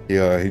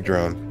 He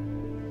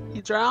drowned.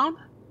 He drowned?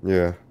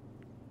 Yeah.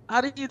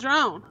 How did he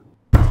drown?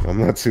 I'm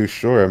not too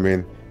sure. I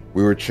mean,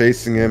 we were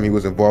chasing him. He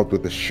was involved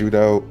with the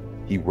shootout.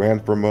 He ran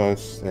from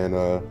us, and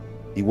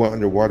he went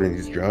underwater and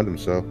he's drowned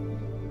himself.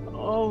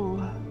 Oh.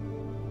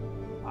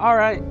 All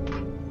right.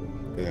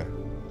 Yeah.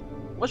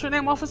 What's your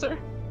name, officer?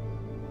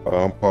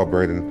 I'm Paul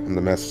Braden. I'm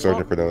the master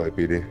sergeant for the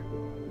LAPD.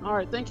 All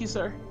right, thank you,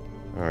 sir.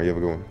 All right, you have a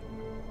good one.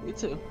 You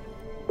too.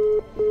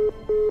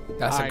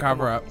 That's All a right,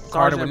 cover up. Sergeant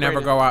Carter would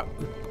never Braden. go out.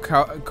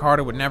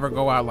 Carter would never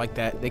go out like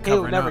that. They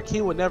covering up.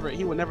 He would never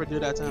do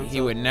that to himself. He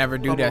would never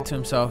do that to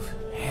himself.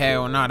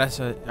 Hell no, that's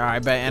a. I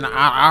bet. And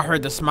I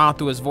heard the smile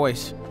through his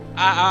voice.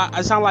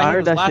 I sound like I he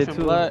heard was that shit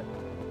laughing, too. but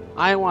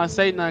I didn't want to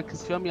say nothing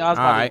because feel me, I was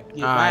about to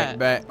get mad.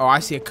 Bet. Oh, I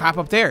see a cop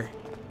up there.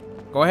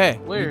 Go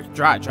ahead. Where?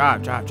 Drive.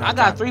 I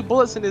got 3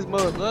 bullets in this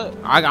mug. Look.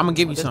 I'm gonna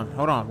give you some.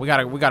 Hold on. We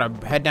gotta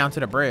head down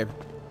to the bridge.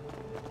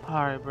 All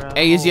right, bro.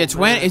 Hey, is your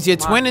twin? Man. Is your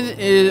twin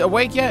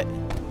awake yet?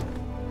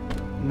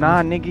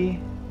 Nah,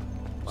 nigga.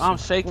 I'm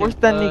shaking. Where's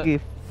that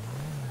nigga?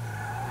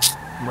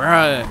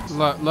 Bruh,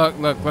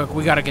 look.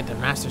 We gotta get the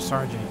master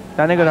sergeant.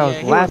 That nigga that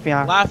was laughing.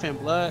 Laughing,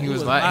 blood. He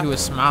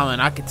was smiling.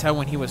 I could tell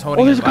when he was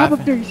holding. Oh, there's a his cop up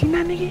laughing. there. You seen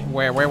that nigga?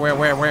 Where?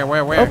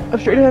 Up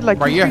straight ahead, like.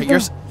 Bro,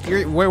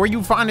 where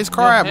you find this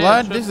car at,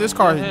 blood? This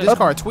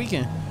car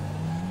tweaking.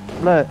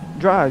 Blood,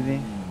 drive,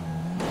 man.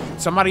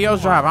 Somebody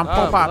else drive. I'm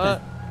pole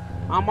popping.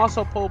 I'm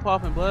also pole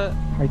popping, blood.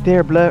 Right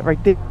there, blood.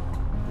 Right there.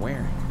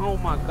 Where? Oh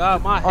my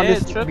God, my On head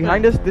this, tripping.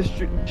 behind us, this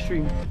street.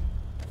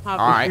 All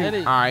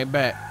right,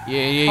 bet.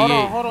 Yeah. Hold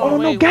on. Oh,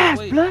 no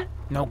gas, blood.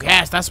 No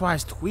gas. That's why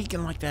it's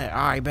tweaking like that. All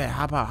right, bet.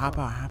 Hop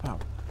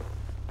out.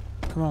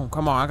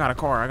 Come on. I got a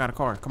car.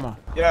 Come on.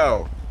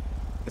 Yo,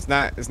 it's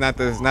not the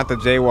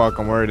jaywalk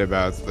I'm worried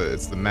about.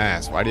 It's the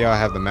mask. Why do y'all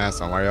have the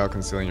mask on? Why are y'all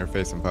concealing your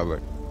face in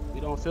public? We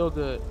don't feel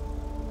good.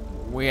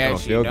 We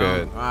actually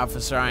don't.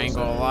 Officer, I ain't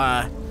gonna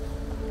lie.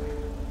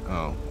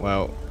 Oh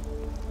well.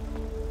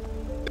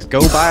 Just go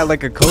buy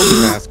like a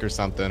COVID mask or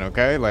something,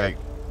 okay? Like.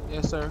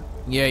 Yes, sir.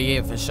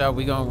 Yeah, for sure.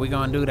 We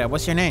gonna do that.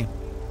 What's your name?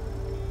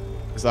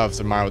 It's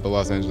Officer Meyer with the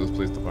Los Angeles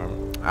Police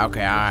Department.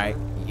 Okay, all right.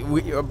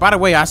 By the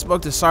way, I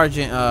spoke to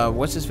Sergeant.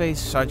 What's his face?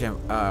 Sergeant.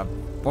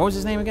 What was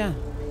his name again?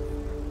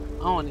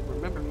 I don't even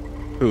remember.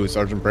 Who?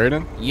 Sergeant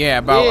Braden? Yeah,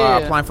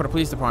 about applying for the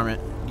police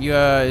department.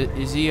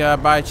 Is he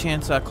by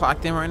chance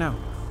clocked in right now?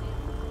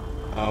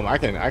 I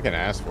can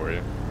ask for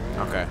you.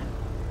 Okay.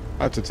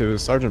 Up to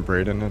Sergeant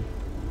Braden then.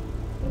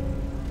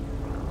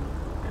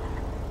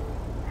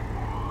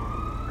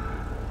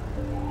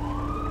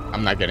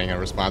 I'm not getting a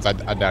response. I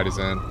doubt he's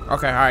in.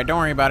 Okay, all right. Don't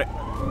worry about it.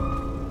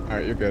 All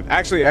right, you're good.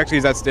 Actually,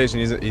 he's at station.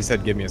 He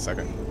said give me a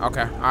second.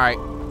 Okay, all right.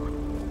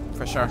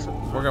 For sure.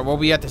 We'll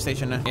be at the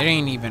station then. It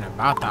ain't even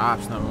about the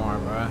ops no more,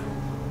 bro.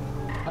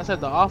 I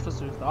said the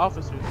officers.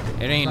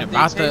 It ain't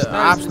about the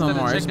ops no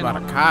more. It's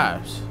about the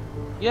cops.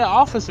 Yeah,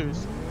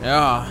 officers.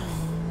 Yeah.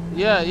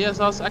 Yeah,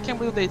 so I can't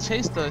believe they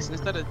chased us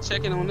instead of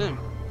checking on them.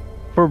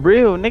 For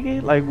real,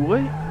 nigga? Like,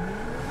 what?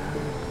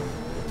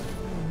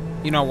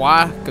 You know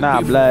why?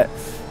 Nah, blood.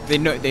 They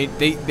know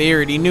they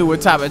already knew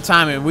what type of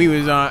timing we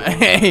was on.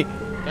 They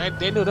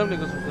knew them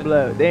niggas was dead.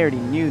 Blood, they already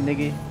knew,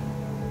 nigga.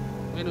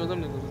 They knew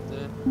them niggas was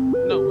dead.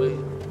 No way.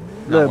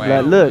 Look,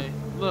 blood, look.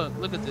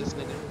 Look at this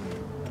nigga.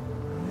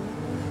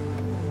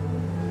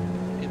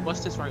 Hey,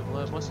 bust this right,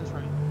 blood. Bust this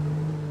right.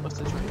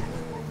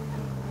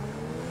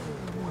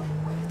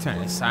 Turn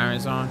the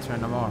sirens on,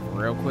 turn them off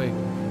real quick.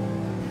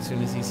 As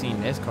soon as he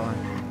seen this car.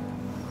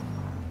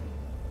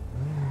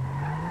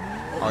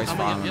 Oh, he's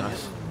following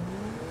us.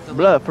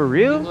 Blood, for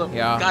real?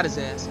 Yeah. Got his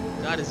ass.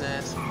 Got his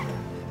ass.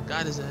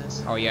 Got his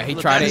ass. Oh yeah, he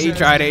Look, tried got it. his He ass.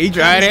 tried it. He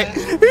tried it. Got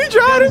his He tried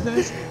Got it.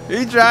 his ass.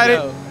 He tried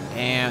Yo. it.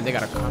 And they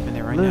got a cop in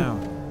there right now.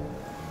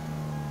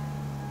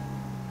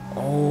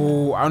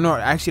 Oh, I don't know.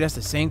 Actually, that's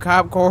the same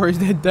cop car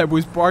that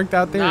was parked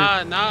out there.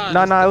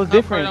 Nah, it was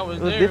different. It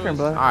was different,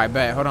 bro. All right,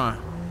 bet. Hold on.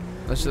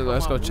 Let's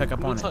go check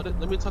up on it.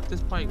 Let me tuck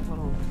this pipe. Hold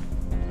on.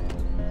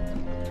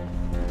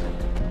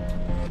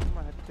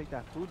 Might have to take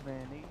that food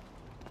van, nigga.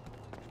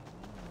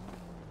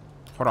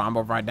 Hold on, I'm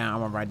gonna ride down.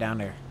 I'm gonna ride down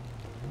there.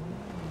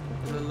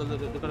 Look,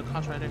 they got a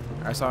cops right there.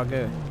 That's all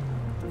good.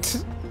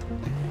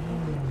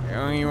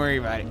 Don't even worry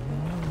about it.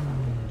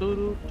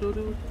 Doo-doo,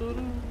 doo-doo,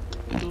 doo-doo,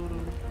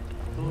 doo-doo,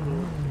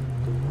 doo-doo.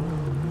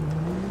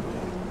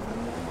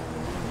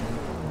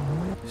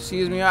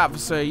 Excuse me,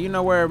 officer. You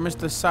know where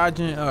Mr.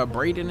 Sergeant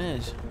Braden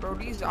is? Bro,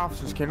 these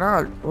officers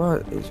cannot.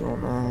 What is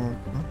going on?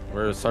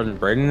 Where Sergeant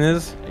Braden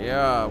is?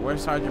 Yeah,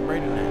 where's Sergeant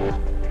Braden at?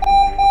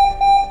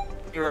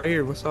 You're right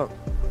here. What's up?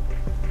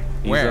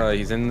 Where?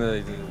 He's in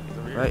the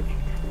Right.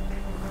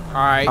 All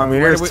right. I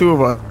mean, where there's two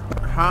of us.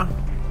 Huh?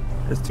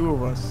 There's two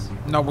of us.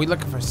 No, we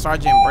looking for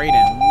Sergeant Braden.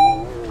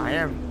 I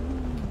am.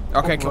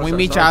 Okay, can we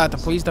meet y'all at the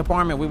police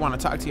department? We want to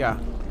talk to y'all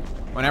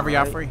whenever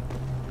y'all free.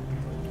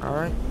 All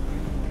right.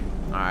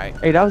 All right.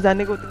 Hey, that was that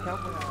nigga with the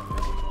cowboy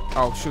hat.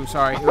 Oh shoot,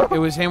 sorry. It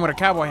was him with a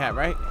cowboy hat,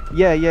 right?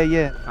 Yeah.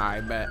 All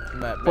right, bet.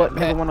 What?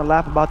 Nigga want to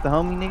laugh about the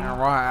homie, nigga? All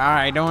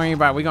right, don't worry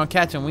about it. We gonna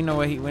catch him. We know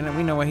what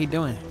he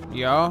doing.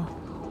 Yo.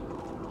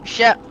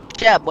 Shut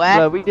boy.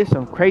 Bro, we did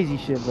some crazy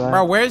shit, bro.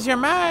 Bro, where's your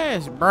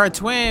mask? Bro,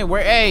 twin,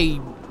 hey,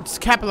 it's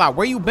Capalot,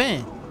 where you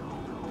been?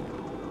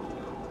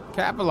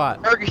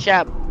 Capalot. Burger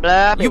shop,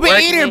 blah. You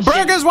been eating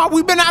burgers while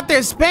we been out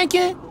there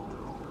spanking?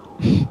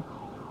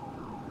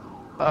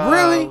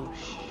 Really?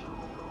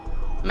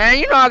 Man,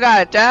 you know I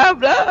got a job,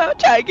 blah. I'm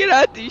trying to get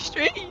out these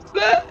streets,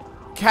 blah.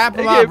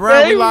 Capalot,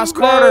 bro, we lost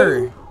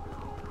Carter.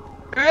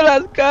 We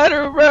lost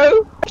Carter,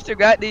 bro. I still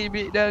got these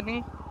bitch down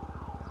there.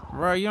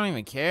 Bro, you don't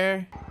even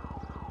care.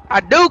 I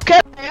do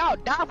care. I'll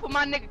die for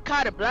my nigga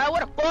Carter, blah.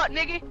 What the fuck,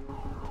 nigga?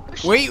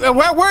 Wait,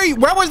 where were you?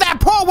 Where was that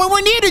Paul when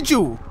we needed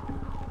you?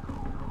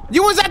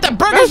 You was at the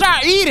burger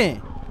shop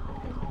eating.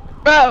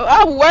 Bro,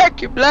 I'm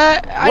working,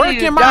 blood.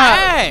 Working my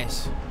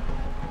ass.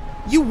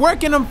 You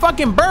working them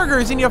fucking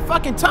burgers in your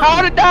fucking tummy.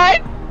 Carter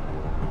died?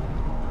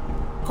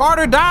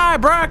 Carter died,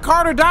 bro.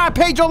 Carter died.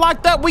 Pedro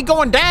locked up. We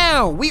going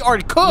down. We are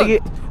cooked.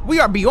 Nigga. We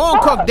are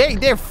beyond cooked.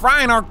 They're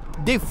frying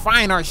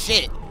our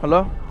shit.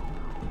 Hello?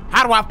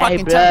 How do I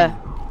fucking tell you?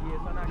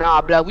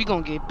 Nah, blood, we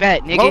gonna get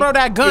back, nigga. Load up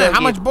that gun.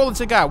 How much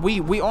bullets it got? We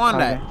on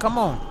that. Come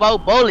on. 4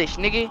 bullets,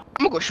 nigga. I'm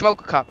gonna go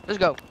smoke a cup. Let's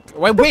go.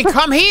 Wait,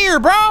 come here,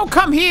 bro.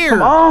 Come here.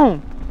 Come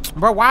on.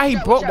 Bro, why you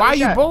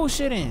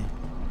bullshitting?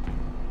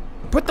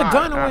 Put the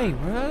gun away,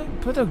 bro.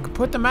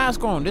 Put the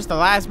mask on. This the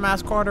last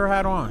mask Carter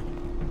had on.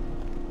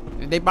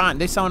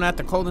 They selling at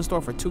the clothing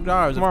store for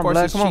 $2. Of course,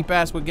 this cheap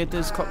ass would get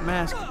this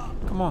mask.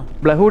 Come on.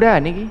 Blood, who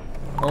that, nigga?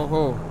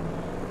 Oh.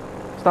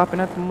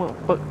 Stopping at the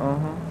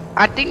motherfucker.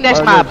 I think that's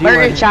my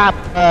burger shop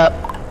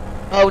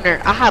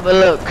owner. I have a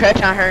little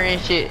crush on her and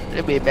shit.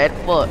 It'll be bad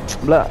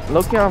fuck. Blood,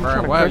 low-key, I'm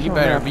trying to crush you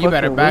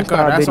better back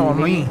up. That's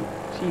on me.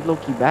 She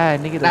low-key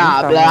bad, nigga.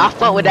 Nah, blood, I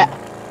fuck with that.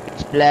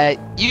 Blood,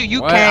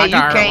 you can't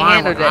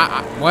handle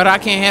that. What? I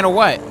can't handle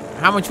what?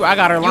 How much? I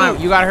got her line.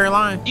 You got her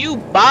line? You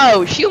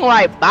bow. She don't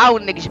like bow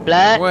niggas,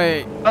 blood.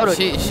 Wait.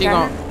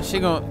 She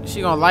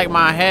gonna like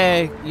my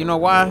head. You know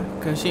why?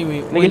 Cause she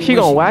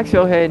gonna wax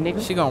your head,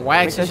 nigga. She gonna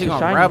wax it. She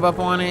gonna rub up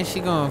on it. She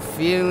gonna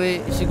feel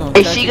it. She gonna.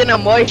 Is she gonna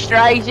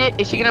moisturize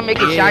it? Is she gonna make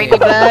it shiny,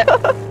 blood?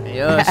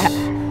 Yes.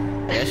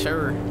 Yeah,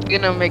 sure. She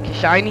gonna make it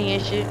shiny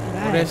and shit.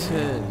 What this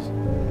is?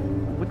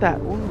 With that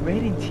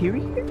red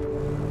interior?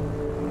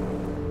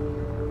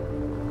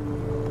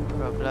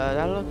 Bro, blood,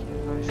 that looks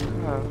nice,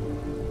 bro.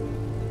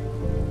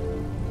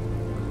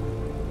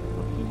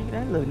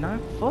 That look not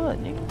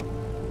fun, nigga.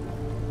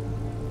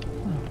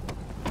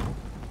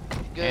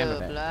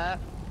 Good, blood.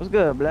 What's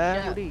good,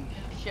 blood? Who these?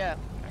 Chef.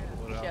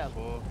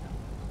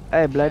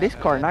 Hey, blood, this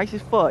car nice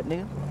as fuck,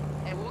 nigga.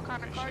 Hey, what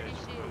kind of car this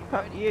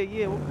shit?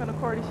 Yeah, what kind of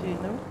car this shit,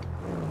 nigga?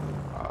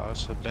 Oh,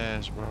 it's a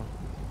dance, bro.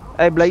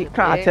 Hey, blood,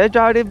 can I test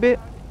drive this bit?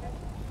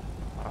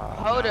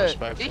 Hold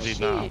up. This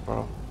shit,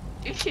 bro.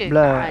 This shit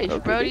blood. nice,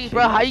 bro.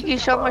 Bro, how you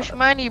get so much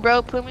money,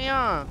 bro? Put me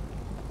on.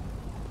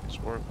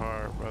 Just work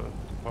hard, brother.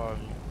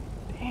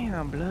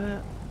 Damn,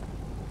 blood.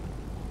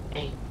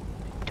 Hey,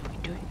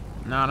 do it.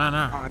 No.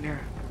 Oh,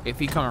 there. If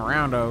he come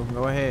around though,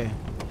 go ahead.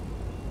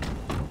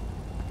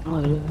 Oh,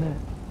 look at that.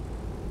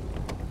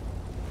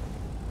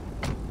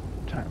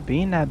 Trying to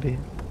be in that bit.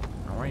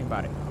 Don't worry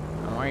about it.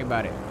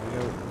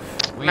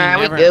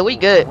 We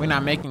good. We're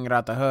not making it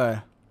out the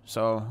hood.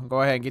 So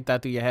go ahead and get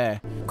that through your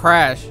head.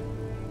 Crash.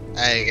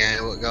 Hey,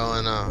 gang, what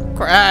going on?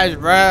 Crash,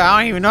 bro. I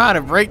don't even know how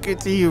to break it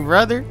to you,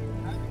 brother.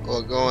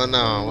 What going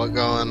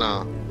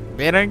on?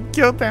 They done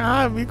killed the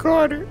homie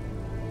Carter.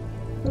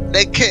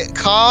 They killed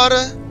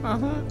Carter?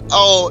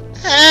 Oh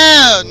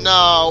hell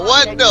no!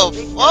 What the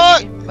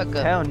fuck?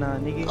 Hell nah,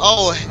 nigga.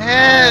 Oh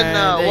hell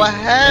no! What They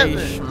happened?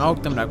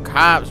 smoked them, the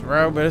cops,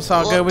 bro. But it's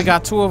all good. We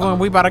got 2 of them.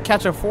 We about to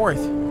catch a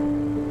 4th.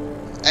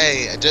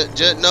 Hey,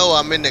 just know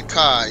I'm in the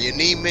car. You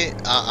need me?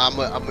 I'm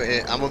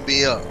gonna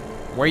be up.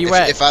 Where you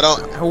at? If I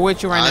don't, who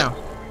with you right now?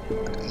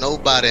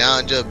 Nobody.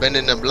 I just been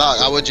in the block.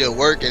 I was just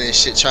working and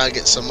shit, trying to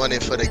get some money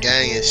for the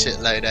gang and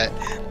shit like that.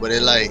 But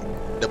it like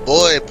the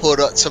boy pulled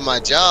up to my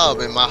job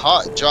and my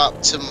heart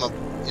dropped to my.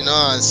 You know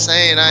what I'm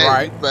saying?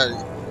 But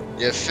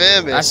you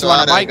feel me? That's So you on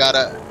I a bike?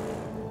 gotta.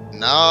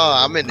 No,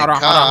 I'm in the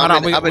car.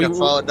 I'm in the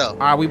fold up. All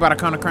right, we about to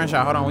come to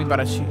Crenshaw. Hold on, we about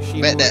to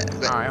shoot. Bet that.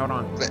 All right, hold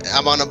on.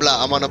 I'm on the block.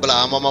 I'm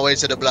on my way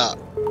to the block.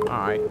 All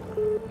right.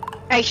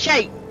 Hey,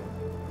 Shay.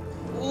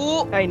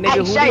 Ooh. Hey, nigga,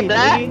 who Shay, these,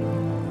 blood.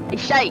 nigga? Hey,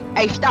 Shay.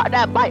 Hey, stop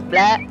that bike,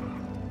 blood.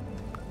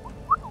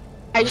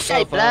 Hey,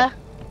 Shay, blood.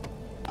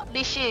 Fuck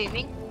this shit,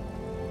 nigga.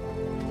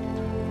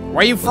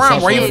 Where you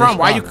from? Where you from?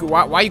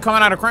 Why you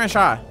coming out of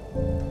Crenshaw?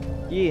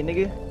 Yeah,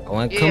 nigga. I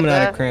wasn't coming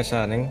out of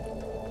Crenshaw, nigga.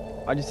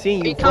 I just seen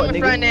you. Where you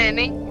coming from, there,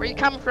 nigga? Where you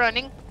coming from,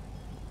 nigga?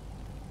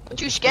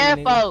 What you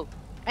scared for?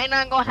 Ain't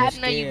nothing gonna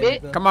happen to you,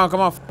 bitch. Come on,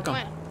 fuck 'em.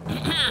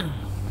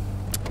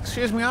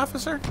 Excuse me,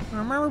 officer.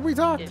 Remember we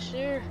talked? Yes,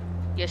 sir.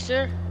 Yes,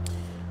 sir.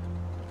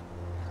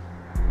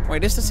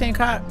 Wait, this the same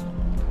cop?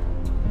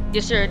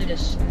 Yes, sir, it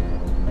is.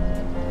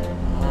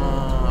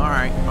 All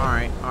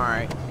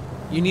right.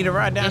 You need a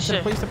ride down to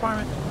the police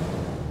department?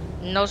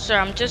 No, sir.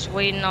 I'm just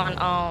waiting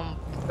on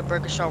the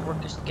burger shop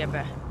workers to get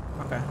back.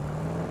 Okay.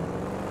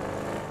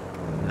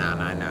 Nah.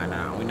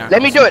 We not.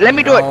 Let me do it. Let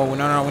me do it. No, we're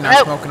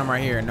not smoking them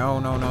right here. No.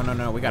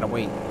 We gotta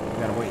wait.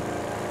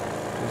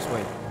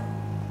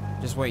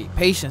 Just wait.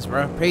 Patience,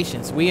 bro.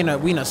 Patience. We in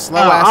a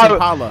slow ass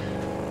Impala.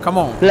 Come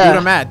on. Do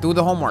the math. Do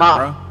the homework,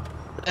 bro.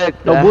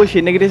 No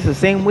bullshit, nigga. This is the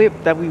same whip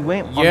that we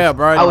went. Yeah,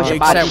 bro. I was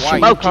about to Except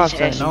smoke why his you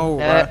ass. No,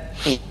 bro.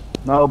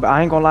 No, but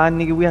I ain't gonna lie,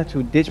 nigga. We had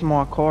to ditch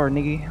my car,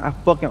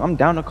 nigga. I'm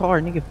down the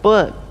car, nigga.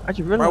 Fuck. I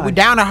just realized. Bro, we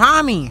down to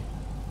homie.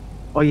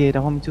 Oh yeah, the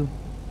homie too.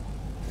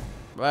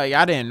 Bro,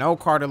 y'all didn't know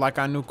Carter like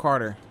I knew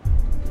Carter.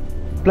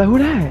 Like who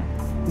that?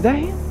 Is that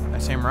him?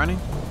 That's him running?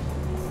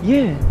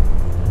 Yeah.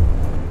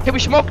 Can we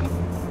smoke him?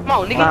 Come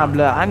on, nigga. Nah,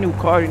 blood. I knew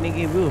Carter,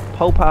 nigga. We was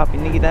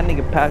popping, nigga. That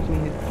nigga passed me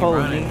his pole,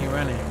 nigga. He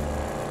running.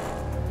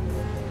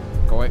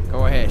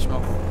 Go ahead,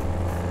 smoke him.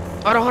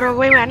 Hold on,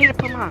 wait, I need to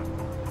put him on.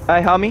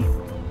 Hey, homie.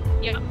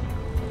 Yeah.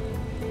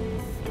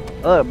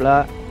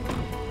 Blood.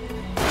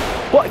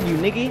 Fuck you,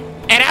 nigga.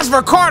 And that's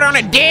for Carter on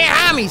the dead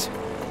homies.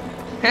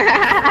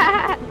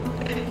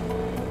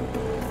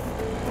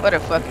 What a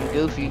fucking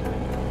goofy.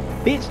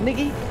 Bitch,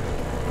 nigga.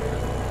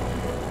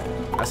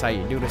 That's how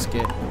you do this,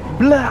 kid.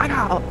 Blood, I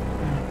got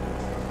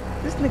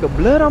this nigga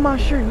blood on my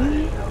shirt,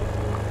 nigga.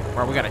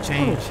 Bro, we gotta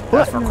change.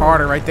 That's for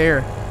Carter right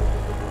there.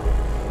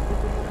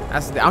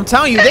 I'm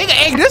telling you,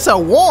 hey, this a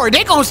war.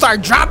 They gonna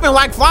start dropping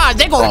like flies.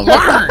 They gonna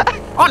learn.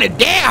 On the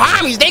dead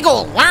homies, they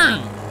gonna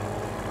learn.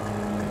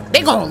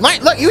 They gonna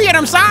learn. Look, you hear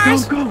them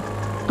signs?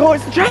 Go,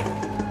 it's the track.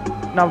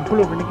 Now pull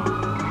over, nigga.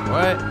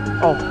 What?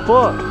 Oh,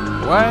 fuck.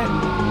 What?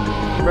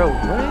 Bro,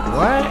 what?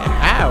 What?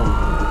 How?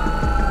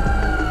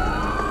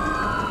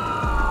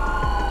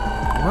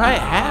 What?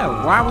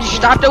 How? Why we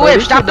Stop the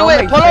whip, stop the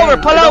whip. Pull over.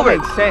 It don't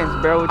make sense,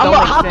 bro. I'm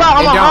gonna hop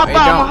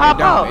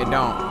out.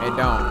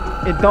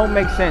 It don't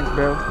make sense,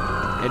 bro.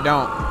 It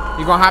don't.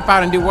 You gonna hop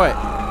out and do what?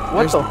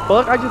 What the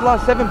fuck? I just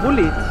lost 7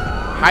 bullets.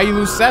 How you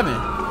lose 7?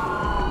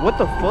 What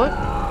the fuck?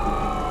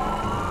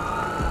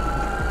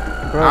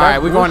 Bro, all right,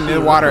 we're going into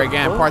the water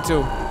again. Part 2.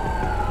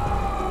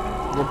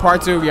 We're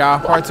part 2, y'all.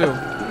 Part 2.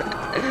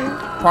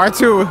 Part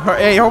 2.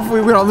 Hey,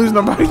 hopefully we don't lose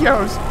nobody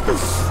else.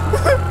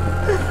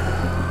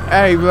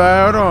 Hey,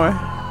 bro, hold on.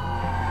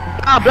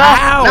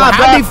 How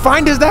did they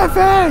find us that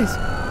fast?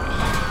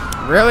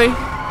 Really? All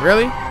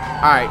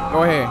right,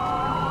 go ahead.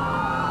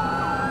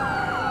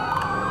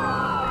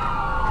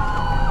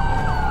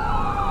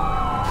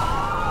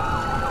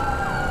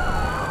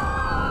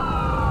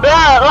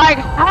 Like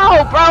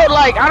how, bro?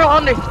 Like I don't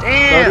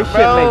understand, bro. This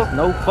shit makes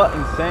no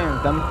fucking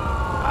sense, dummy.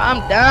 I'm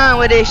done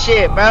with this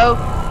shit, bro.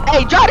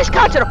 Hey, draw this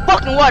car to the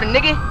fucking water,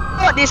 nigga.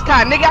 Fuck this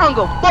car, nigga. I don't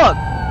go fuck.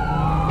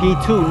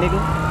 P2, nigga.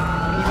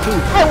 P2.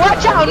 Hey,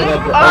 watch out,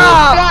 nigga. Oh,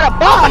 I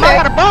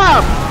got a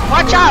bomb.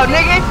 Watch out,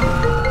 nigga.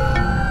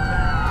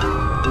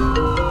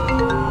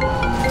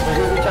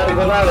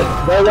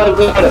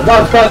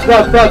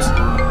 Box.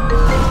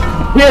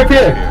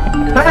 Here.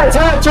 Hands.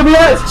 Show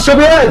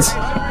me hands.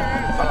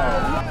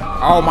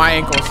 Oh, my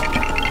ankles.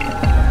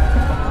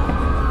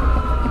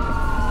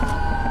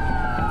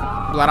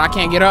 Blood, I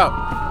can't get up.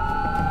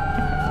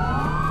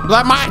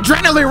 Blood, my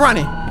adrenaline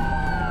running.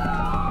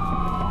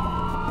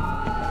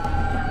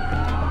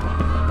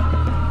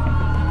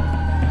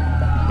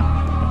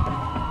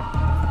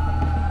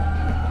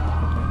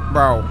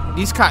 Bro,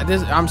 these cops,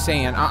 I'm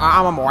saying,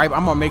 I'm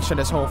gonna make sure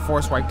this whole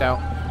force wiped out.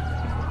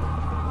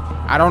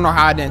 I don't know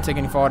how I didn't take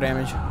any fall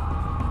damage.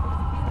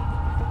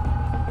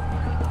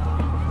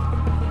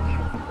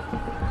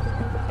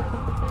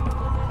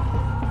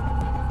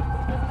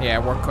 Yeah,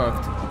 we're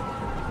cooked.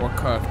 We're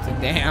cooked.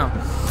 Damn.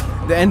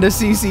 The end of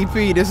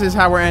CCP. This is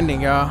how we're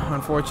ending, y'all.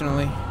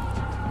 Unfortunately.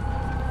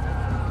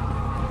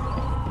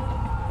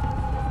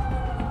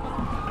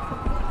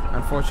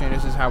 Unfortunately,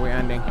 this is how we're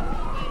ending.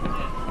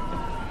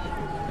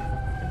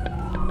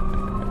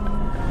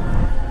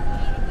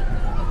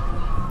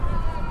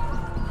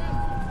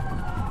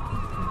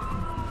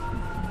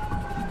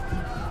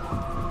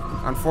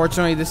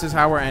 Unfortunately, this is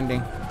how we're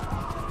ending.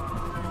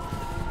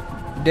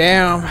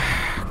 Damn.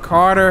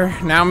 Carter,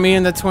 now me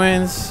and the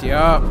twins.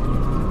 Yup.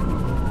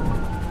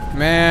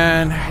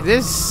 Man,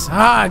 this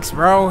sucks,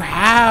 bro.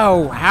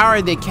 How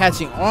are they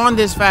catching on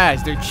this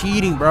fast? They're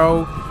cheating,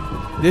 bro.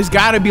 There's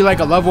gotta be like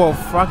a level of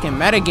fucking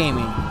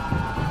metagaming.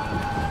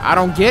 I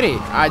don't get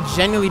it. I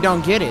genuinely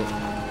don't get it.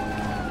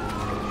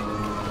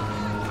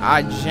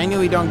 I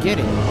genuinely don't get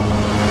it.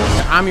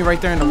 Behind me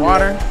right there in the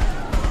water.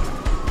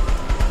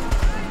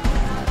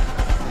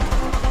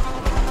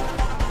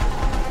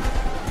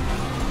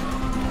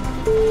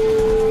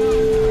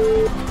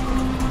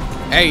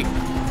 Hey.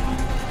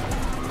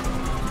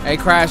 Hey,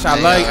 Crash, I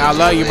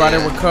love you, brother.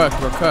 We're cooked.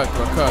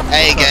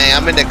 Hey, gang,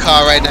 I'm in the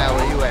car right now.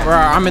 Where you at? Bro,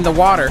 I'm in the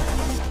water.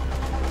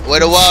 Where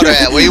the water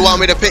at? Where you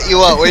want me to pick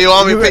you up? Where you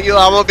want me to pick you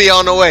up? I'm gonna be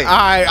on the way.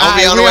 I'll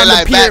be on the way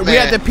like Batman. We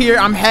at the pier.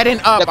 I'm heading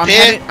up.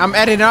 I'm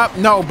heading up.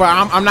 No, but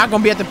I'm not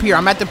gonna be at the pier.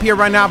 I'm at the pier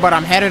right now, but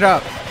I'm headed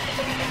up.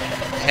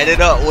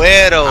 Headed up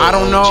where though? I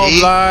don't know,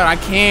 blood. I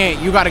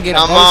can't. You gotta get a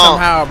boat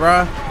somehow,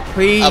 bro.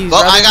 Please, I'm in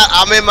my car right now.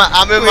 I'm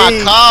in my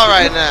car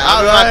right now.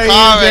 I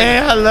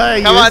love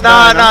you. Come on,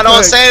 no,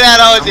 don't say that,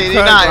 OG.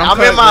 I'm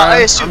in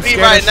my SUV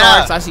right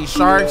now. I see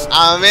sharks.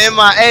 I'm in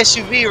my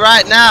SUV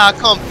right now. I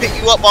come pick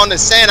you up on the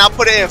sand. I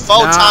put it in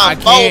full time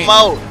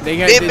mode.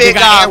 This big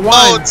guy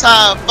full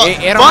time.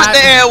 Bust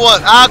the air one.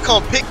 I'll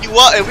come pick you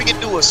up and we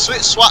can do a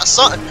switch swap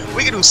something.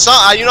 We can do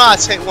something. You know I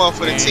take one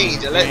for the team.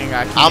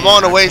 I'm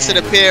on the way to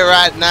the pier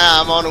right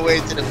now. Don't play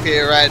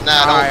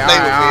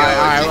with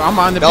me. I'm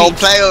on the beach. Don't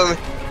play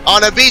with me. On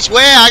the beach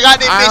where? I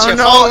got this bitch in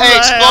full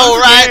expo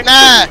right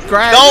now.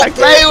 Don't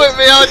play with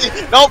me,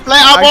 OG. Don't play.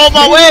 I'm on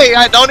my way.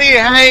 I don't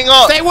even hang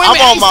up. Stay with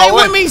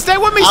me.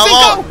 Stay with me,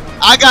 Cinco.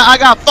 I got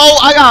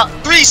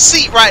 3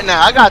 seat right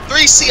now. I got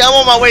 3 seat. I'm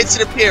on my way to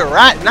the pier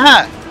right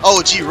now.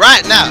 OG,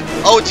 right now.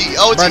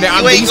 OG. Bro,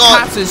 these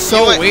cops is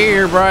so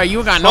weird, bro.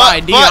 You got no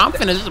idea. I'm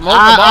finna smoke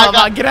the ball.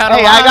 Get out of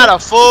Hey, I got a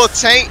full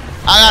tank.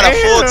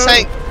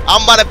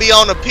 I'm about to be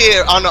on the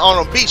pier, on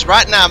the beach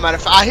right now, matter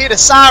of fact. I hear the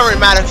siren,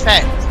 matter of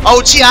fact.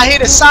 OG, I hear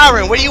the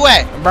siren. Where you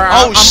at?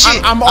 Bro,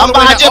 shit. I'm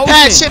I just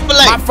passed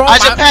Chick-fil-A. I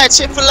just passed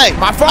Chick-fil-A.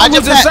 My phone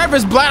losing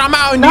service, blood. I'm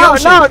out in the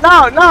ocean.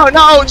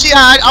 No, OG.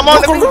 I'm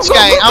on the beach,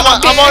 gang.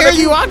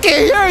 I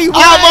can't hear you.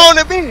 I'm on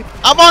the beach.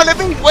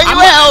 Where you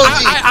at,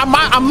 OG?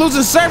 I'm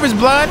losing service,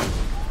 blood.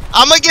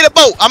 I'm gonna get a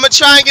boat. I'm gonna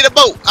try and get a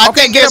boat. I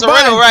think there's a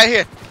rental right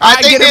here.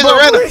 I think there's a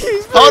rental.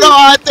 Hold on,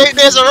 I think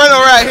there's a rental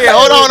right here.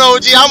 Hold on,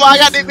 OG. I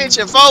got this bitch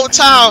in full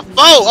time,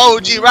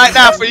 OG, right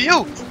now for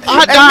you.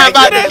 I dying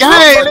about the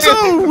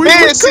game.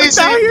 Man,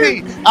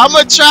 CCP. I'm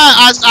gonna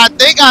try. I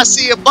think I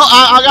see a boat.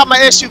 I got my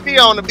SUV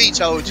on the beach,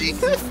 OG.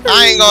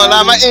 I ain't gonna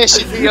lie, my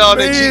SUV on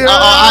the beach.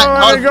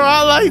 I go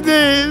out like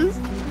this.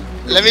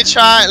 Let me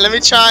try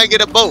and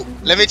get a boat.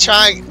 Let me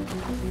try and.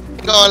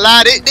 Gonna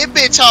lie, they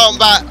bitch talking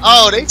about,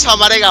 they talking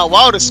about they got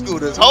water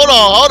scooters. Hold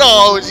on,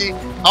 OG.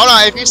 Hold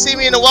on, if you see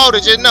me in the water,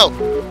 just know.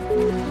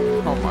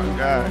 Oh my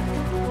god.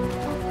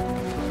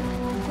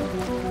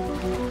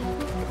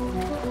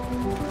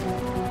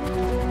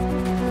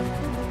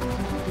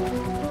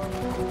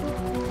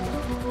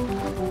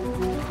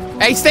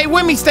 Hey, stay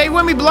with me,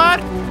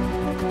 blood.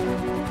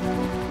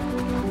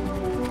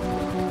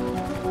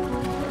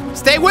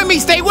 Stay with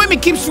me,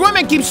 keep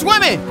swimming.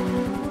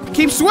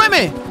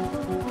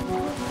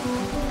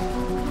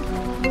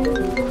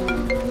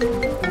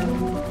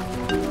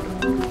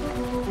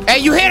 Hey,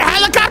 you hit a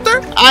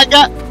helicopter? I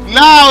got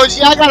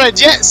a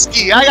jet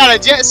ski.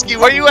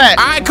 Where you at?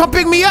 Alright, come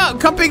pick me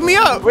up.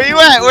 Where you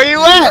at?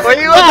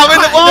 I'm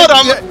in the water.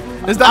 I'm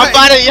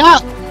by the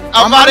yacht.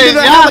 I'm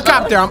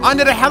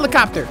under the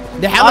helicopter.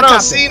 I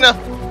don't see no.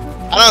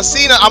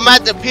 I'm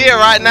at the pier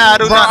right now.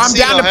 I'm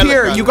down the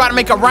pier. You gotta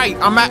make a right.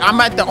 I'm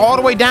at the all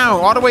the way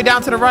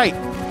down to the right.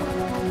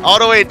 All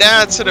the way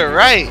down to the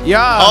right.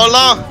 Yeah. Hold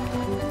on.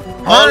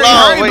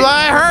 Hurry,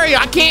 blood. Hurry.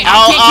 I can't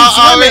keep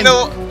swimming.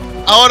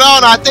 Hold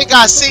on, I think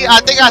I see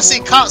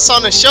cops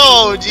on the shore,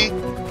 OG.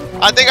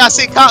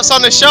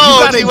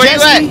 Where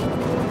you at?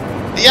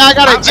 Yeah, I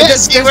got a jet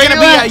ski. Where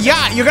you at? A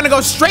yacht. You're gonna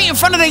go straight in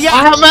front of the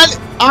yacht. I'm at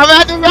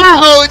the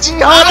yacht,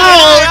 OG. Hold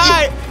on,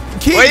 OG.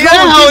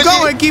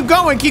 Keep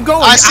going.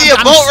 I see a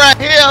boat right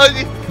here,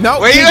 OG. No,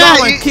 where you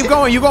at? Keep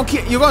going. You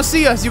gonna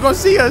see us. Oh,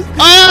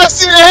 I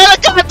see the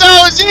helicopter,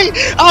 OG.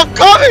 I'm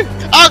coming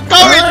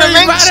to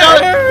make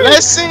sure.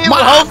 Let's see.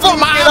 My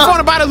iPhone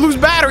about to lose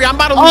battery. I'm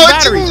about to lose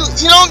battery.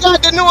 You don't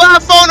got the new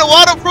iPhone, the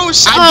waterproof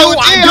shit.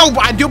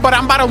 I do, but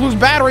I'm about to lose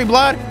battery,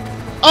 blood.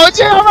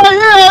 OG, I'm right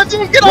here, OG.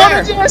 Get on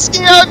the jet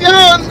ski, OG.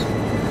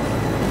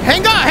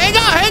 Hang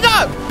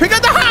up. Pick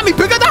up the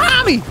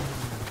homie.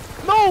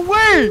 No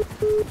way.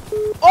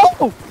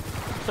 Oh.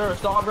 Sir,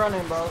 stop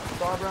running, bro.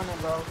 Stop running,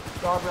 bro.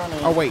 Stop running.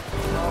 Oh, wait.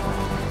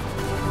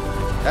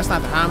 That's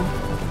not the Hummer.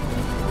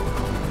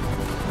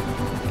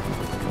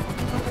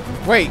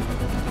 Wait.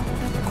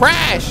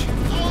 Crash!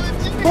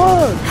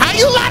 What? How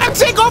you let him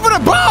take over the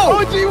boat?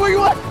 Oh, gee, where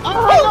you at?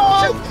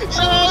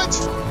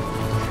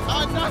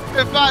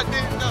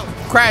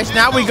 Crash,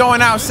 now we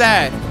going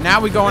outside. Now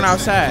we going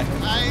outside.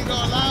 I ain't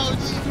gonna lie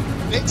with you.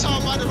 They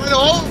talking about to run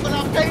over, but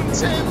I'm paying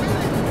 10 minutes.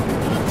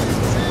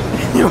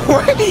 You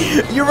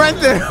run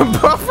the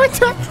boat for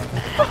time?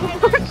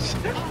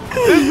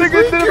 This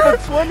nigga did it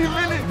for 20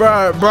 minutes.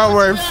 Bro,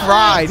 we're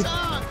fried.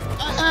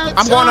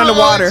 I'm going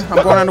underwater.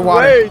 I'm going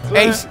underwater. Wait,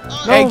 hey,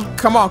 hey,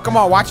 come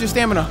on. Watch your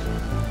stamina.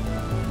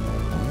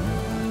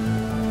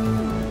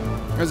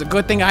 It was a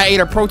good thing I ate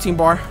a protein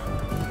bar.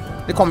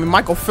 They call me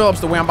Michael Phillips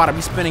the way I'm about to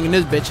be spinning in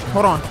this bitch.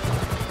 Hold on.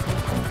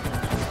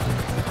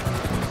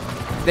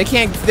 They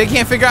can't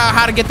figure out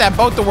how to get that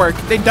boat to work.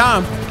 They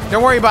dumb.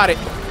 Don't worry about it.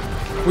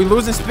 We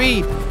losing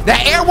speed.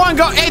 That air one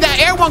gonna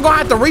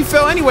have to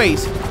refill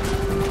anyways.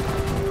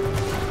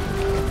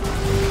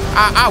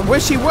 I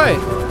wish he would.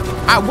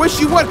 I wish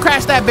you would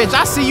crash that bitch.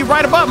 I see you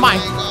right above Mike.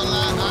 I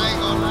ain't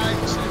gonna lie.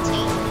 You should've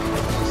told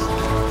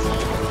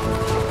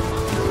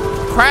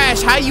me.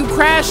 Crash, how you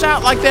crash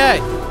out like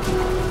that?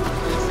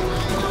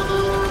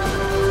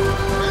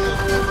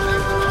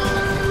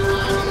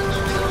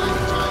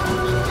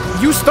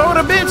 You stole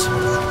the bitch?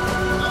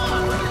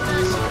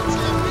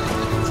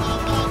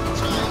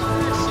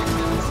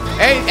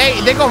 Hey,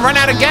 they gonna run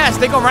out of gas.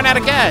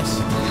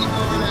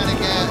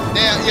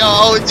 Damn, yo,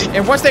 OG.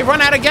 And once they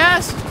run out of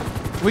gas,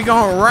 we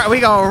gonna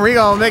make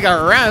a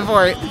run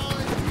for it.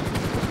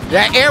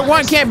 That Air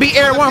One can't be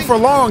Air One for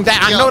long.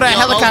 I know that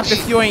helicopter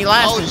fuel ain't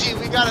lasting.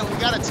 OG, we gotta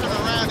turn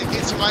around and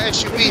get to my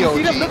SUV,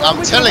 OG.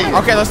 I'm telling you.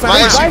 Okay, let's turn my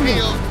around.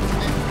 SUV.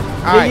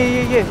 All right.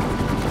 Yeah.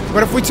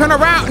 But if we turn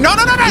around, no,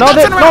 No,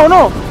 turn around.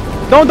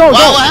 Don't. The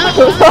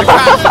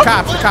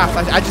cops.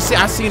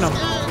 I seen them.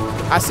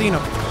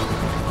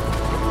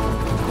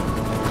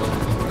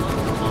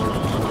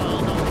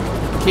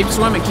 Keep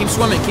swimming.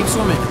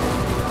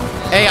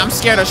 Hey, I'm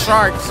scared of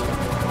sharks.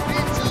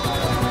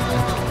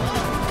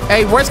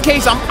 Hey, worst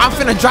case, I'm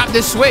finna drop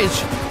this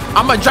switch.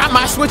 I'm gonna drop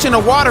my switch in the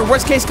water.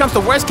 Worst case comes to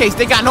worst case.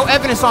 They got no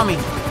evidence on me.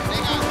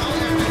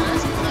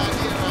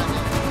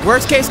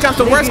 Worst case comes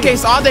to worst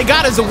case. All they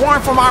got is a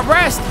warrant for my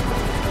arrest.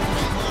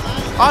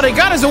 I'll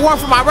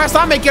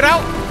make it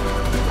out.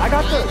 I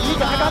got the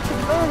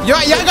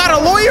Y'all got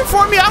a lawyer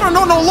for me? I don't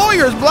know no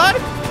lawyers, blood.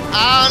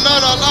 I don't know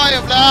no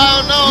lawyer, but I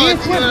don't know. Me and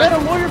Quinn met a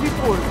lawyer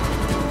before.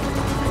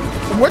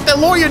 What the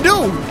lawyer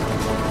do?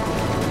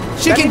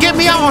 She can get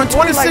me out on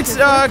 26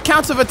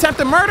 counts of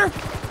attempted murder?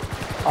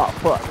 Oh,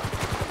 fuck.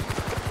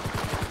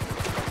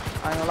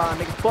 I ain't gonna lie,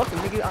 nigga. Fuck him,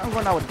 nigga. I'm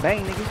going out with a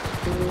bang, nigga.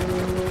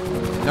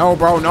 No,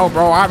 bro.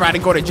 I'd rather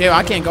go to jail.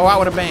 I can't go out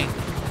with a bang.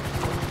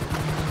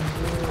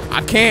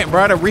 I can't,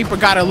 bro. The Reaper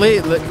gotta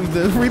live.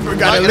 The Reaper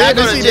gotta live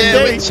to see the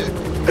day.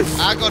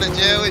 I go to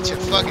jail with you.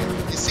 Fuck it.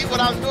 You see what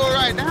I'm doing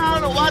right now? I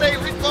don't know why they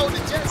reload the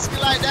jet ski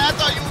like that. I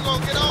thought you were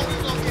gonna get on. We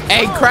were gonna get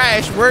Hey,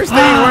 Crash. Worst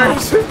thing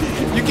worse.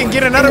 You can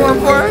get another one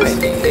for us?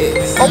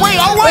 Oh,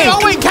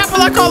 wait.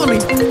 Capella calling me.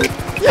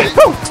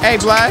 Hey,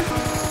 blood.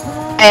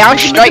 Hey, I'm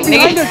straight,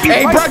 nigga.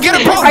 Hey, bro, get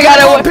a boat.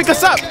 Pick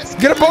us up.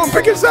 Get a boat and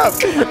pick us up.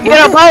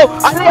 Get a boat.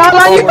 Are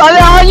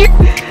they on you?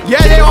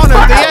 Yeah, they on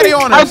us. They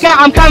on us. Okay,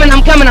 I'm coming. All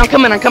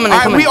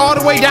right, we all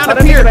the way down the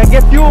pier.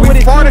 Get fuel with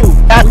it, far.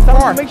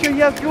 Make sure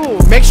you have fuel.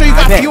 Make sure you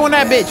got fuel on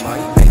that bitch.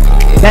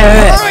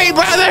 Hurry,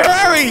 brother,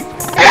 hurry.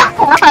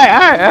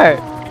 Alright.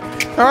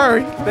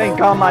 Hurry. Thank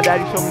God my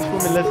daddy showed me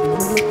swimming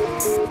lessons.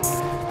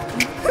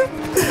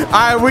 All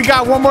right, we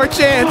got one more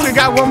chance.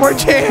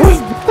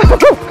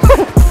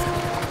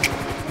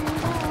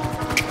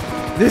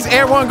 This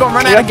Air One gonna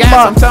run out of gas.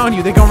 I'm telling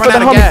you, they gonna run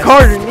out of gas.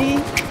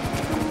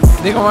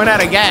 They gonna run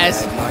out of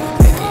gas.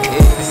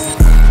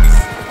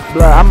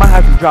 Blood, I might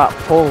have to drop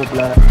full,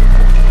 blood.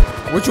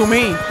 What you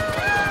mean?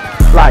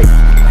 Like.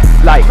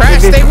 Crash,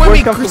 stay with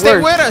me. Stay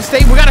with us.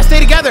 We gotta stay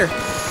together.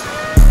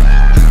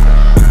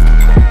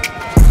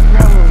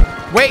 Bro,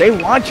 wait. They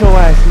want your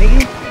ass,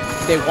 nigga.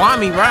 They want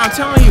me, bro. I'm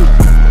telling you.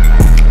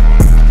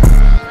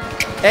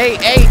 Hey.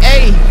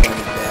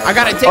 I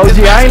gotta take this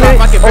mask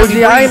off.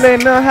 OG, I ain't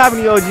letting nothing happen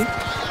to you, OG.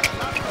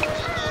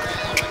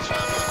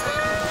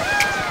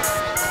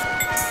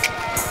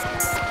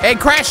 Hey,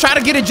 Crash, try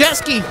to get a jet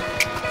ski.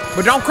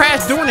 But don't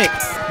crash doing it.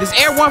 This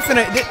Air One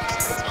finna...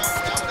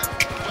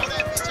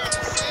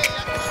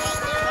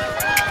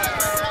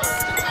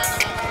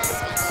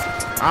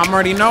 I'm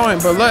already knowing,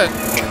 but look.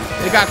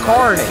 They got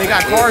cars. They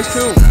got cars,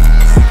 too.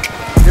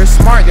 They're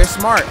smart.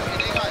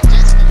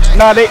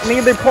 Nah, they're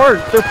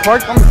parked. They're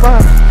parked on the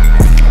side.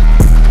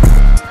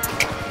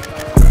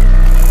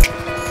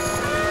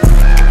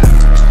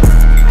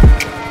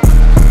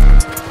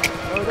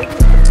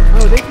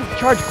 Bro, they can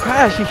charge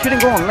Crash. He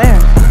shouldn't go on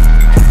land.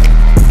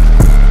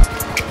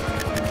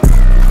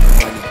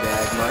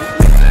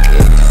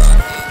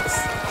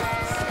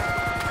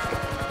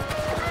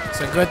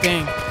 It's a good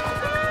thing.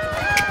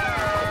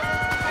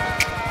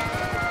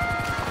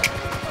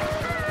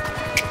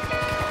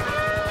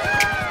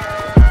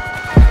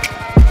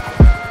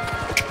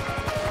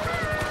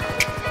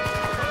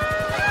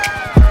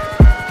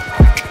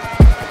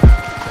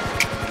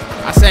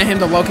 sent him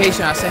the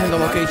location. I sent him the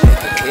location.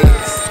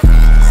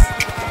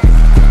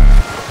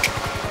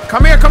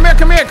 Come here, come here,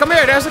 come here, come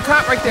here. There's a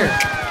cop right there.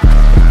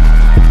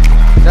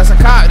 That's a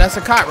cop. That's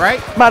a cop, right?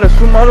 I'm about to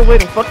swim all the way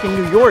to fucking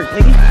New York,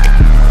 nigga.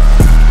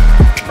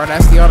 Bro,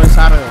 that's the other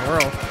side of the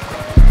world.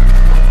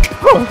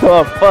 Oh,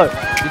 fuck.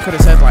 You could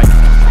have said, like,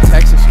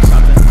 Texas or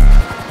something.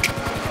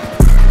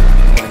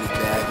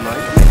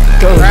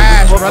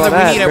 Crash, brother. We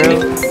need it.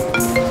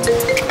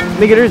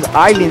 Nigga, there's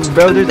islands,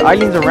 bro. There's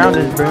islands around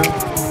us, bro.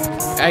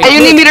 Hey,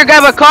 you need me to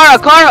grab a car?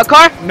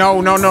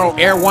 No, no, no.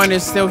 Air 1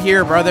 is still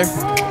here, brother.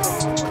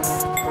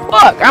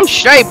 Fuck, I'm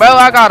straight, bro.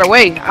 I got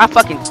away. I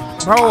fucking...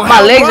 Bro,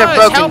 my legs are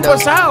broken, help though.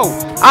 us out.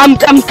 I'm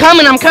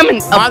coming. My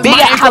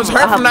ankle's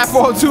hurt from that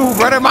fall too,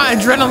 brother. My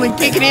adrenaline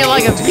kicking in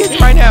like a bitch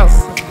right now.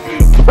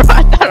 Bro,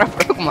 I thought I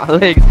broke my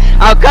legs.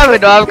 I'm coming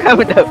though.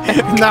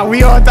 Nah,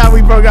 we all thought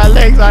we broke our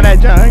legs on that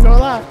jump. I ain't gonna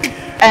lie.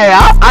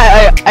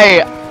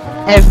 Hey,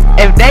 if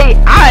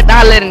I'm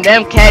not letting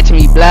them catch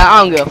me, blood.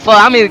 I don't give a fuck.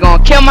 I'm either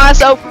gonna kill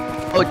myself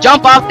or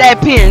jump off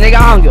that pier, nigga.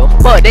 I don't give a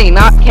fuck. They ain't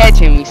not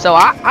catching me, so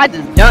I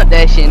just jumped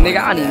that shit, nigga.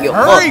 I don't even give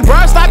a fuck. Hurry,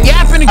 bro. Stop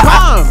yapping and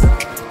come.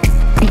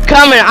 I'm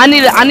coming. I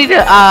need to.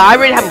 I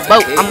already have a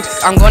boat.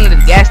 I'm going to the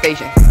gas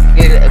station.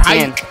 Get a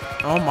can.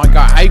 Oh my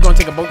god. How you gonna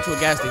take a boat to a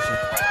gas station?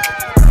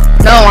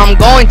 No, I'm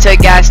going to a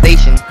gas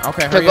station.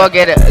 Okay. To go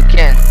get a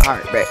can. All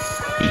right, bet.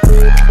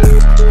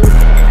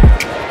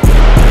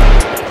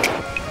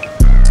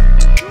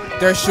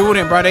 They're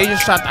shooting, bro. They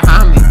just shot the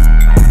homie.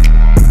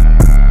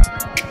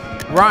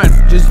 Run.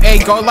 Just,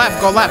 hey, go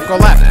left, go left, go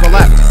left, go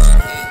left.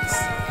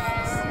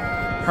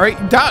 Hurry,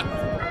 duck.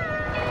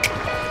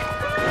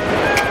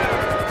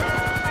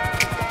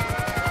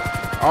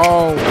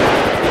 Oh.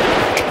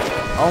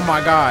 Oh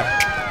my god.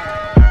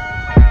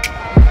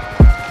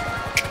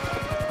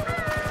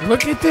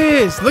 Look at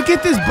this. Look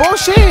at this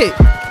bullshit.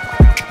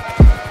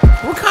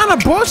 What kind of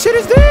bullshit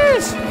is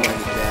this?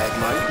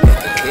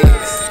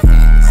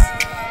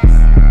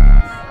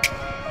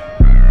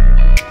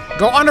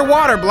 Go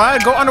underwater,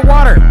 blood. Go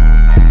underwater.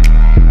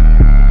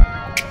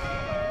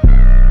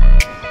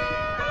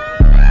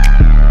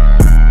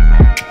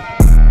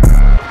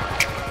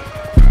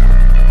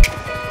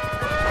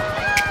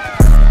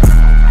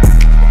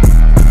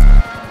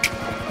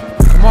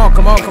 Come on,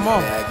 come on, come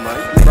on.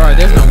 Bro,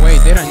 there's no way.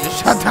 They done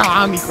just shut down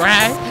Army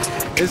crash.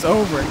 It's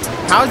over.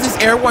 How is this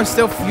Air 1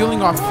 still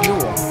fueling off fuel?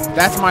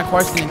 That's my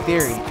question in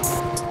theory.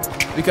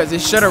 Because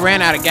it should have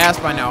ran out of gas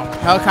by now.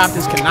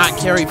 Helicopters cannot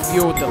carry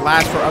fuel to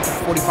last for up to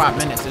 45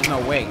 minutes. There's no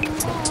way.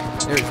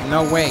 There's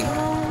no way.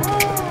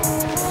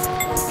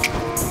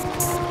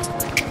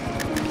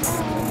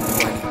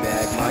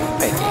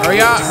 Hurry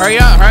up, hurry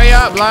up, hurry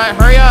up, blood,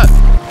 hurry up.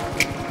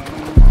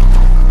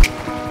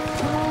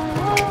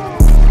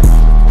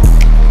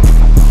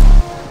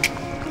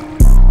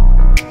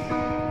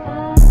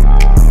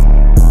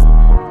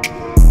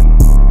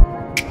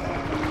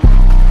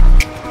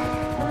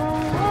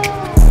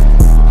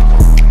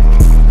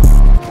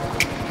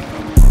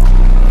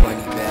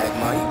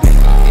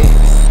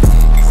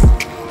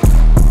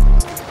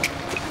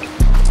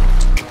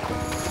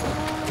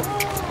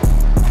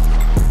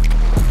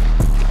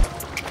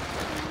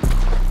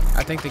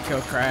 I think they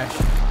killed Crash.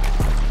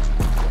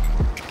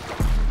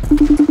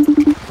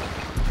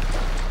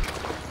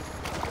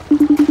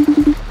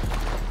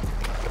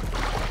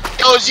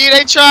 Yo, G,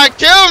 they try to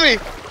kill me.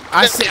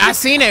 I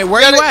seen it.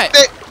 Where you at?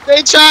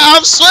 They try.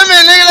 I'm swimming,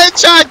 nigga. They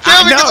try to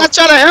kill me because I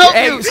try to help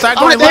you. Hey, start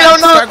going left.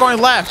 Start going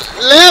left.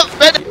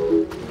 Left.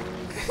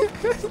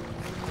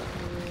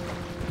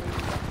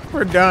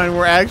 We're done.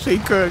 We're actually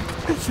cooked.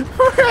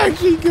 We're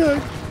actually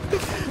cooked.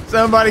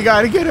 Somebody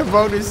got to get a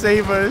boat to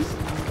save us,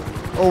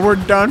 or we're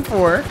done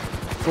for.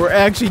 We're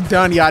actually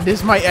done, y'all.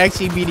 This might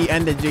actually be the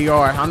end of JR.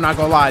 I'm not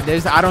gonna lie.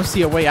 I don't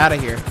see a way out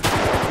of here.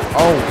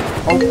 Oh,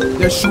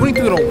 they're shooting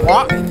through the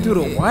what? Through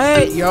the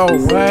what? Yo,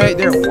 what?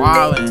 They're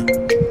wildin'.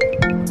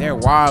 They're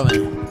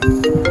wildin'.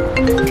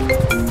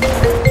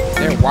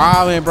 They're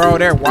wildin', bro.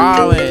 They're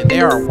wildin'.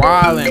 They are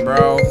wildin',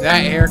 bro.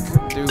 That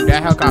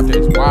that helicopter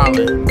is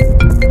wildin'.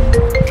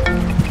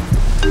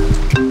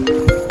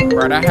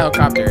 Bro, that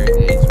helicopter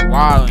is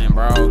wildin',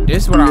 bro.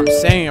 This is what I'm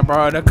saying,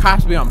 bro. The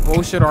cops be on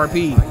bullshit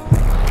RP.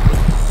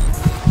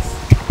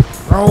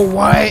 Bro,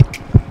 what?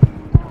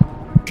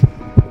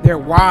 They're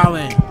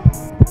wildin'.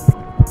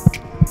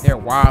 They're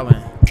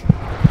wildin'.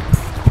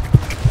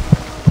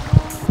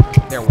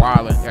 They're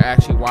wildin'. They're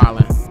actually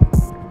wildin'.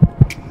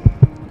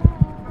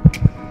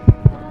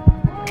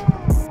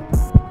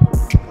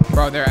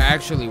 Bro, they're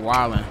actually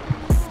wildin'.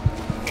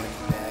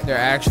 They're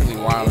actually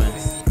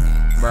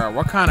wildin'. Bro,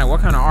 what kind of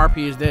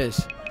RP is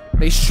this?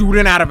 They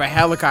shooting out of a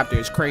helicopter.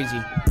 It's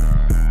crazy.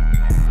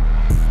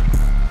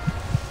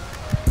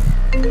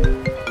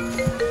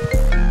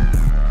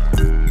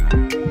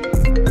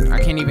 I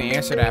can't even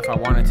answer that if I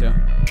wanted to.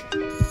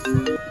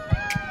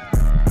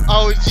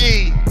 Oh,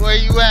 G, where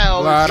you at?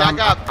 Blood,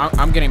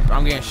 I'm getting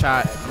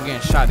shot. I'm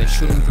getting shot. They're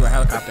shooting through a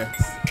helicopter.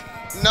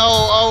 No,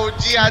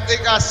 OG, I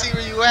think I see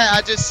where you at.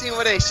 I just seen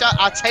where they shot.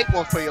 I'll take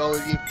one for you,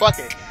 OG. Fuck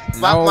it.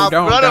 No,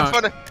 don't.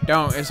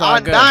 It's all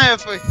good. I'm dying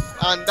for you.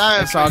 I'm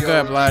dying it's for all you,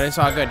 good, OG. blood. It's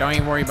all good. Don't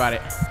even worry about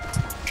it.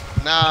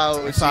 Nah,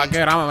 OG. It's all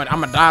good. I'm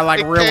gonna die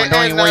like a real one.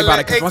 Don't even worry about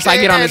it. Cause once I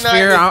get on this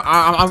pier,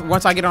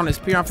 once I get on this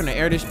pier, I'm finna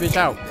air this bitch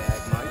out.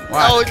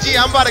 Watch. OG,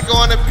 I'm about to go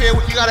on the pier.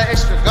 You got an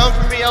extra gun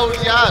for me,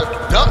 OG? I'll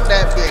dump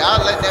that bitch.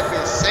 I'll let that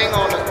bitch sing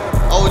on it.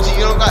 OG,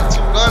 you don't got 2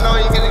 guns on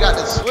you. You got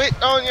the switch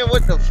on you.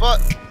 What the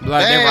fuck?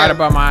 Blood, they right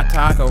above my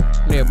taco.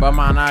 They above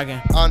my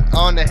noggin.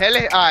 On the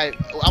heli? Alright,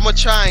 I'm gonna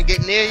try and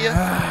get near you.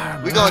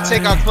 We gonna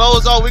take our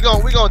clothes off. We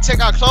gonna take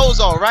our clothes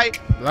off, right?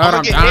 Blood,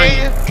 I'm gonna get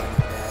near you.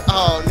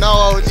 Oh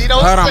no, OG,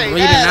 don't blood, say I'm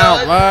bleeding that.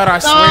 out, blood. I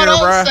swear, don't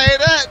bro. say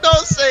that.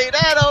 Don't say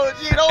that,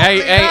 OG. Don't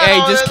Hey,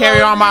 just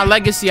carry on my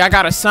legacy. I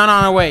got a son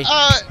on the way.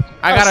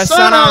 I got a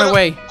son on the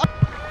way.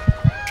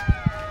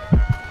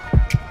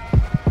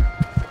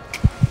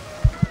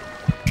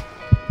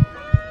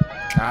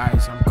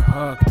 Guys, I'm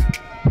cooked.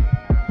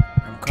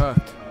 I'm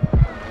cooked.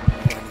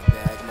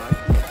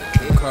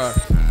 I'm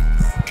cooked.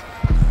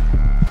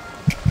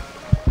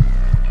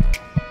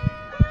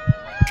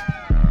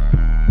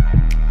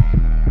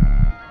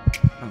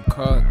 I'm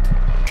cooked.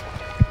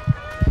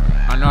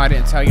 I know I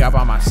didn't tell you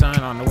about my son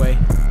on the way.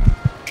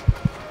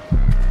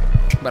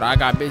 But I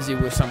got busy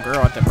with some girl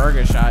at the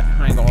burger shop.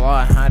 I ain't gonna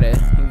lie, I did.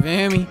 You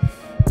feel me?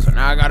 So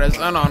now I got a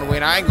son on the way.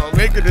 And I ain't gonna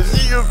make it to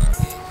see him.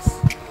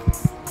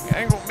 I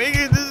ain't gonna make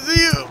it to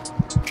see him.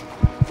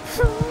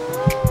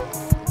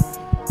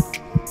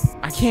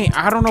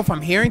 I don't know if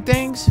I'm hearing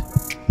things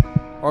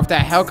or if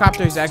that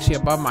helicopter is actually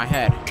above my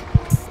head.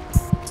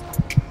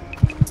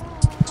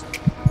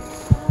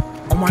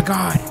 Oh my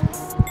God.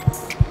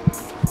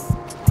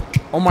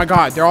 Oh my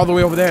God, they're all the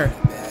way over there.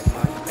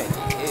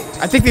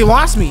 I think they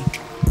lost me.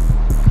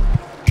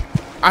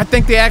 I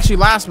think they actually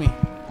lost me.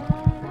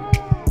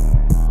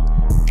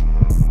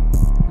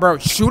 Bro,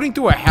 shooting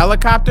through a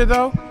helicopter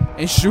though,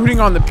 and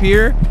shooting on the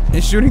pier,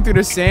 and shooting through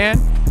the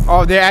sand.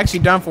 Oh, they're actually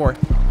done for.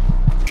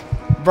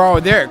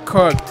 Bro, they're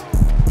cooked.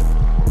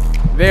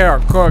 They are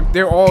cooked.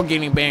 They're all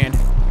getting banned.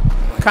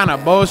 What kind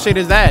of bullshit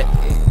is that?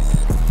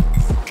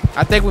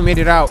 I think we made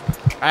it out.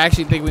 I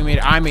actually think we made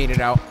it. I made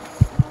it out.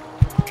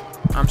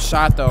 I'm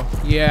shot though.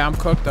 Yeah, I'm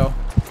cooked though.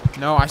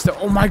 No, I still.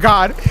 Oh my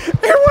God.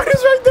 Everyone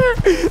is right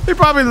there. They're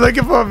probably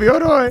looking for me.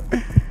 Hold on.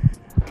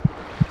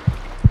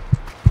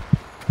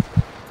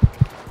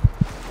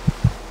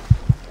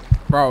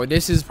 Bro,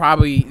 this is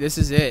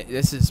it.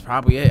 This is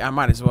probably it. I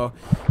might as well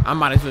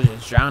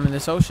just drown in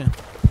this ocean.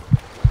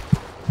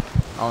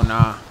 Oh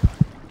nah.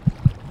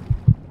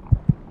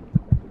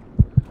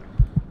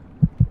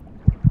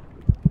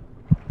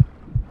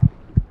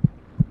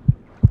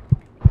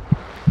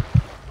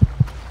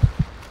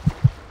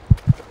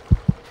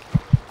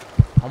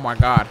 Oh my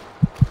God.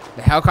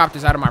 The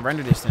helicopter's out of my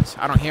render distance.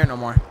 I don't hear it no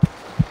more.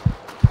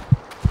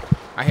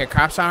 I hear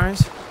cop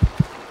sirens.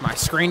 My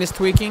screen is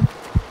tweaking.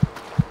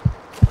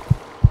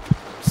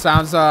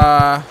 Sounds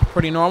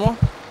pretty normal.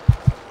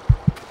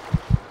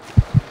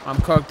 I'm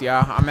cooked,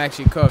 y'all. I'm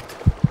actually cooked.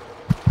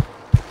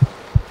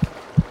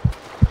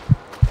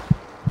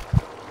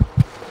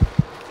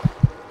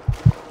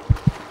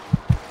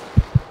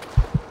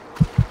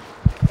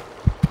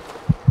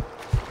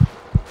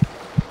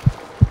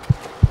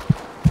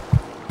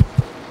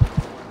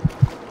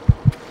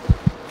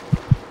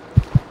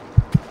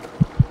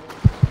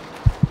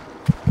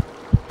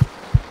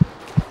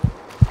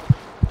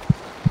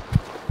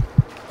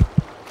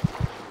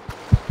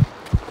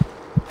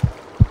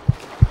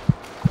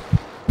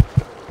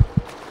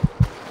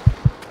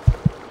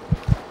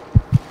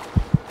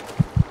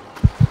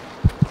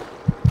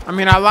 I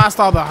mean, I lost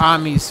all the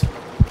homies,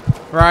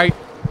 right?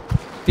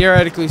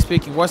 Theoretically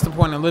speaking, what's the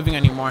point of living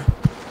anymore?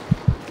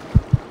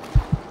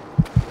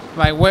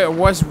 Like,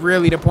 what's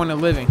really the point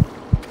of living?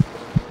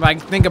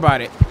 Like, think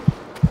about it.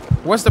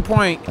 What's the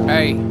point?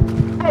 Hey,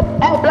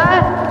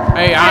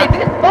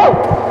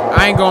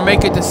 I ain't gonna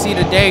make it to see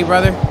the day,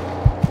 brother.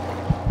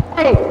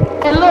 Hey,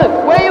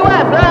 look, where you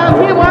at, blood?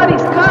 I'm here where all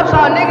these cops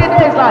are, nigga.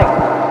 There's like,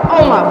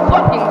 oh my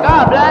fucking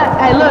God, blood.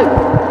 Hey, look,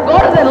 go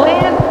to the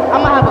land.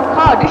 I'm gonna have a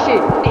car. This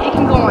shit, it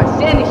can go on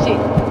sandy shit.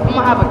 I'm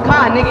gonna have a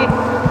car, nigga.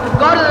 Just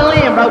go to the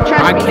land, bro.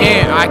 Trust me.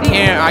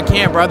 I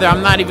can't, brother.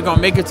 I'm not even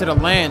gonna make it to the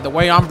land. The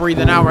way I'm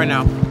breathing out right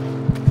now.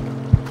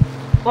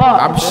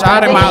 Fuck, I'm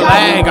shot in my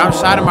leg. I'm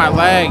shot in my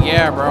leg.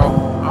 Yeah, bro.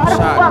 I'm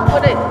shot.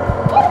 Fuck with it.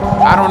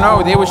 I don't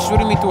know. They were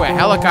shooting me through a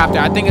helicopter.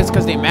 I think it's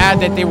because they mad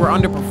that they were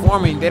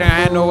underperforming. They didn't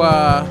have no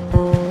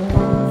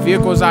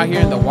vehicles out here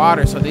in the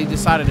water, so they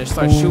decided to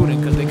start shooting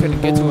because they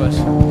couldn't get to us.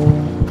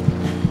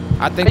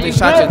 I think they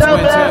shot your twin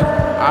too.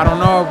 I don't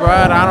know, bro.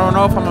 I don't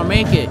know if I'm gonna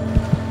make it.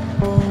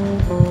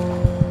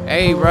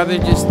 Hey, brother,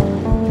 just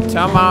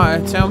tell my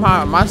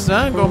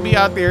son gonna be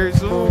out there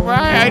soon, right?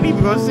 I ain't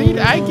even gonna see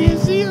that. I can't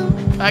see him.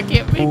 I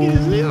can't make it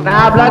to see him.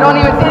 Nah, blood, don't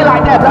even think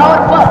like that, bro.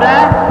 What the fuck,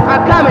 blood?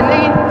 I'm coming,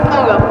 nigga. I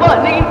don't give a fuck,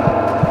 nigga.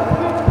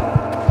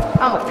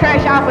 I'ma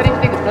crash out for this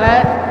nigga,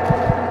 blood.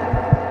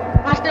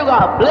 I still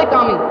got a blick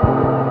on me.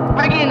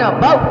 I get in a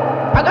boat.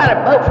 I got a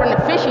boat from the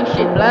fishing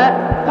shit, blood.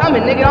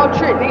 Coming, nigga, don't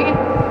trip, nigga.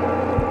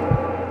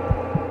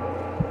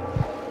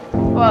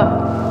 What?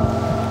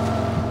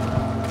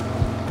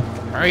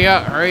 Hurry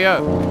up, hurry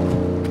up.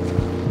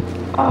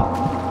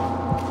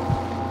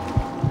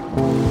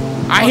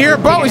 I hear a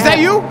boat. Is that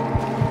you?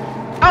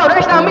 Oh,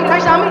 that's not me.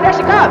 That's not me. That's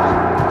the cops.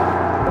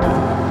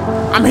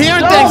 I'm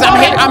hearing things.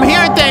 I'm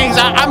hearing things.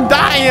 I'm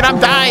dying. I'm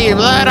dying,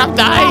 blood. I'm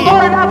dying. Don't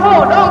go to that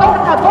boat. Don't go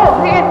to that boat,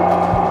 nigga.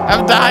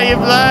 I'm dying,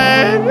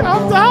 blood.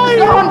 I'm dying.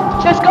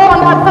 Just go on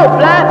that boat,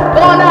 blood.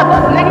 Go on that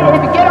boat, nigga.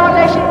 If you get on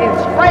that shit and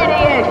spray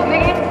their ass,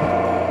 nigga.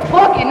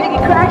 Fuck it, nigga.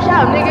 Crash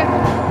out, nigga.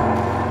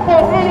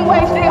 Oh,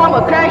 anyways, nigga,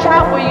 I'ma crash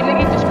out for you,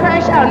 nigga. Just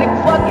crash out, nigga.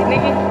 Fuck it,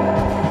 nigga.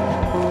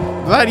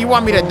 Blood, you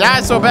want me to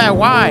die so bad?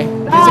 Why? Is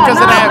it because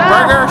of that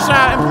burger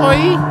shop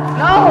employee?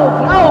 No,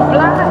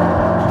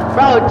 blood.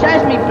 Bro,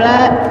 trust me,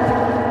 blood.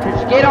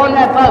 Just get on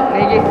that boat,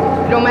 nigga.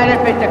 It don't matter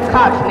if it's the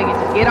cops, nigga.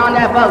 Just get on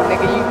that boat,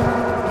 nigga. You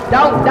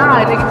don't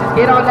die, nigga. Just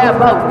get on that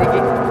boat,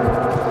 nigga.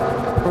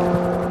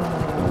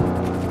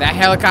 That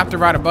helicopter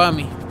right above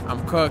me.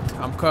 I'm cooked.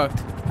 I'm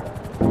cooked.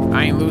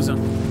 I ain't losing.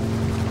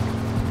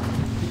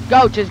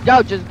 Go, just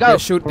go, just go. They're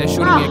shooting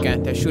me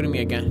again. They're shooting me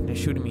again. They're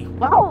shooting me.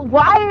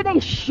 Why are they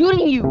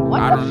shooting you?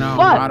 What I the don't know.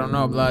 fuck? I don't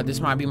know, blood.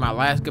 This might be my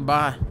last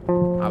goodbye.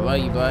 I love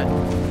you, blood.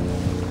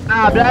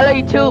 Nah, blood, I love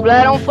you too,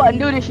 blood. Don't fucking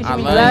do this shit to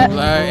me, I love blood. you,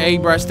 blood. Hey,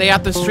 bro, stay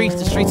out the streets.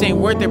 The streets ain't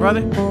worth it,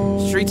 brother.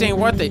 The streets ain't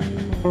worth it.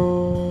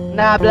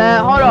 Nah,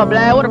 blood. Hold on,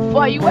 blood. Where the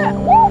fuck you at?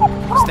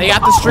 Stay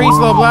out the streets,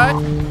 little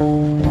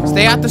blood.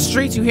 Stay out the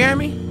streets. You hear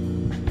me?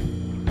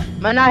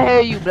 Man, I hear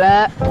you,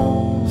 blood.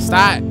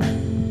 Stop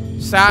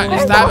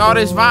all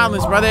this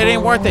violence, brother. It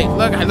ain't worth it.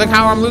 Look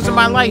how I'm losing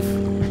my life.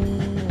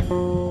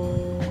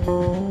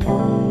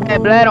 Hey,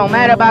 blood, don't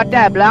matter about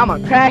that, blood. I'ma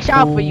crash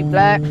out for you,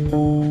 blood.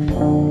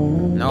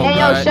 No,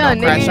 blood, don't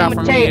crash out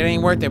for me. It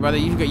ain't worth it, brother.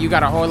 You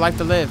got a whole life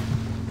to live.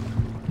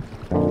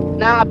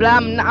 Nah,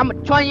 blood, I'm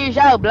 20 years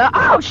old, blood.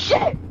 Oh,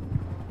 shit.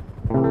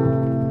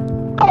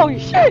 Oh,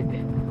 shit.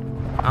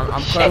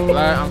 I'm cooked,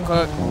 blood. I'm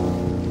cooked.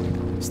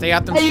 Stay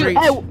out them streets.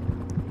 Hey,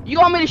 you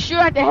want me to shoot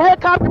at the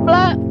helicopter,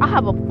 blood? I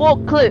have a full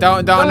clip.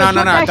 Don't. I'm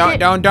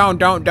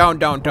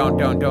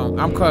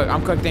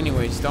cooked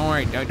anyways. Don't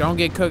worry. Don't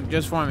get cooked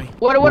just for me.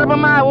 What about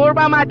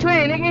my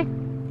twin, nigga?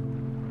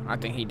 I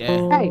think he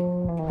dead. Hey.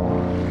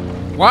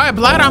 What,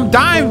 blood? I'm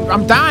dying.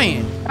 I'm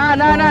dying. Nah.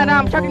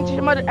 I'm talking to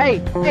your mother.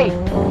 Hey.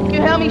 Can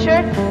you help me,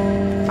 sir?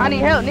 I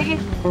need help, nigga.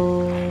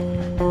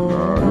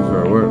 You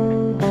said what?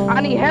 I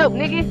need help,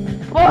 nigga.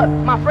 Fuck,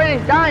 my friend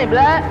is dying,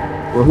 blood.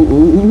 Well,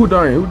 who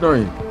dying? Who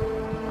dying?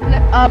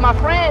 My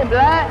friend,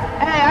 blood.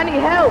 Hey, I need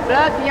help,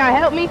 blood. Can y'all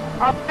help me?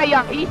 I'll pay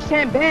y'all each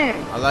 10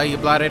 bands. I love you,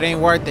 blood. It ain't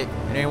worth it.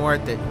 It ain't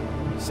worth it.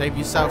 Save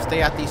yourself.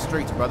 Stay out these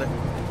streets, brother.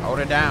 Hold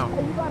it down.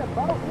 Hey, you got a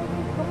boat,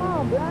 nigga? Come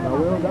on, blood. No,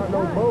 we don't got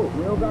no boat.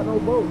 We don't got no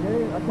boat,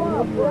 man. I can't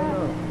help you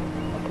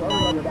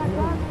right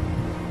now.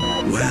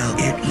 Well,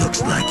 it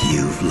looks like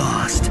you've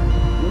lost.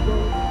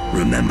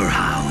 Remember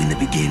how in the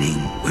beginning,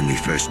 when we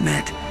first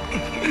met?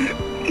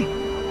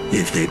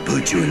 If they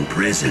put you in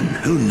prison,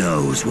 who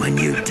knows when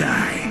you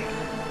die?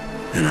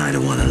 And I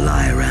don't want to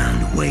lie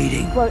around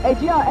waiting.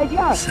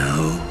 AGR. So,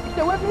 You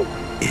still with me?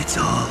 it's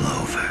all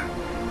over.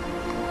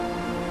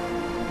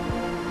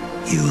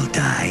 You'll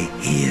die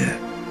here.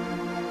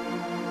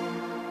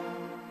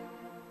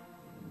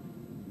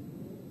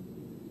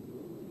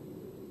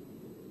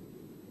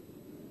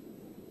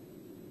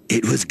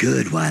 It was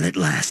good while it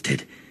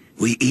lasted.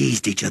 We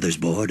eased each other's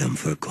boredom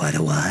for quite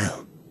a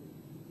while.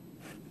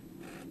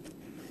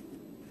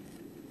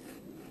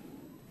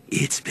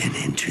 It's been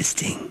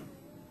interesting.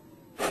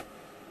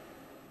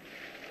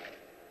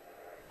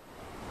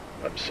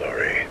 I'm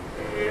sorry.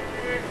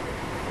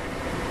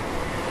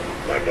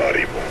 My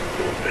body won't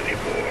move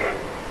anymore.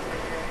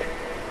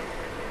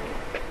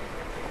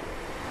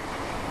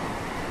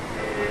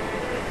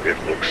 It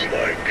looks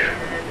like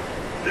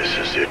this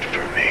is it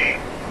for me.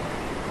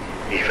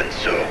 Even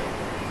so,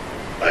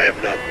 I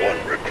have not one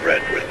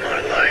regret with my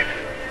life.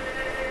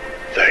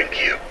 Thank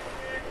you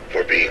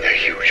for being a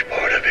huge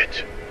part of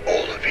it,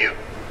 all of you.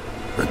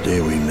 The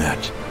day we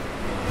met,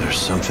 there's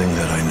something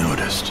that I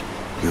noticed.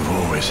 You've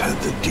always had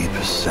the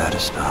deepest,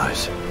 saddest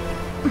eyes.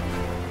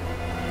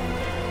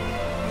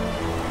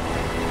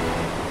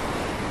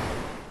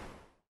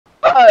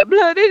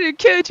 Blood, they didn't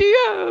catch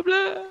you up,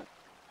 blood.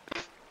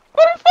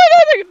 What the fuck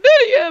that nigga do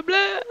to you,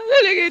 blood?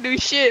 That nigga ain't do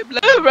shit,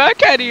 blood, bro. I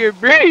can't even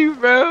breathe,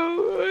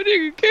 bro. That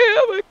nigga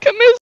can't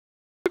commit,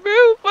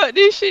 bro. Fuck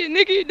this shit,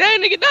 nigga. That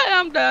nigga die,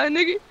 I'm dying,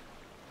 nigga.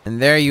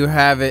 And there you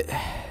have it.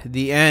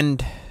 The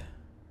end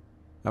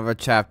of a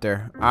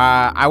chapter.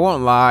 I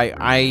won't lie.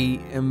 I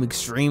am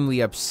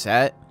extremely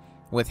upset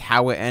with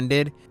how it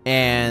ended.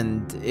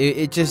 And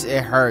it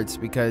hurts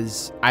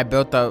because I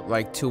built up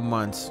like 2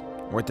 months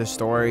worth of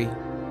story.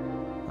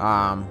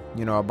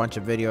 You know, a bunch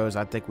of videos.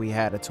 I think we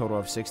had a total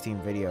of 16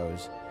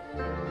 videos.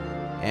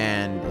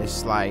 And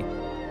it's like,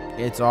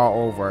 it's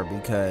all over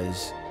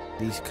because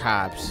these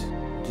cops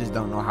just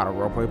don't know how to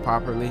roleplay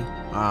properly.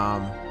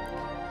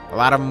 A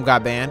lot of them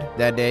got banned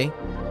that day.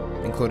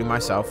 including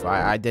myself.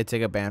 I did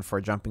take a ban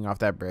for jumping off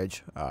that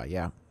bridge.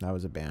 Yeah, that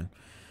was a ban.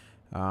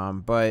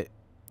 But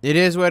it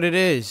is what it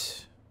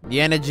is. The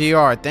end of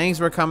GR. Things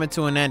were coming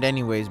to an end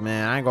anyways,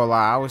 man. I ain't gonna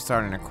lie. I was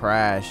starting to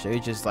crash. It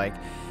was just like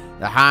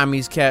the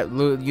homies kept,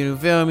 you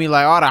feel me?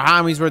 Like all the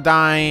homies were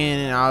dying,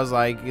 and I was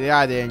like,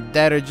 yeah, they're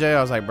dead or jail.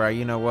 I was like, bro,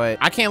 you know what?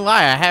 I can't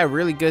lie. I had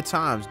really good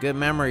times, good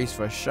memories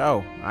for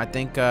sure. I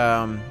think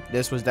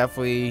this was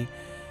definitely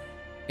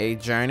a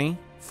journey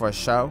for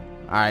sure.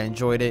 I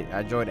enjoyed it.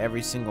 I enjoyed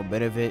every single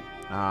bit of it.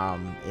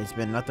 It's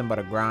been nothing but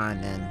a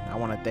grind, and I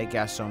want to thank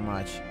y'all so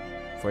much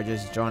for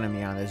just joining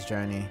me on this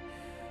journey.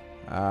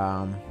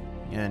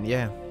 And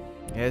yeah,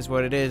 here's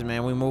what it is,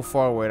 man. We move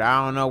forward.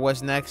 I don't know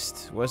what's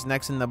next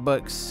in the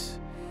books.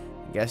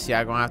 Guess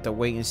y'all gonna have to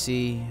wait and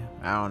see.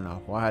 I don't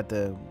know. We'll have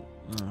to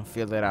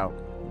feel it out.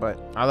 But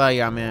I love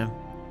y'all, man.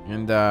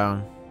 And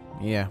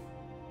yeah,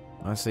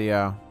 I'll see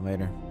y'all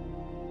later.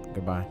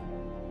 Goodbye.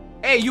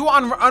 Hey, you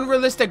on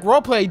unrealistic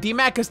roleplay,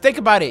 D-Mac? Cause think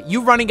about it.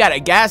 You running out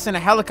of gas in a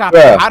helicopter.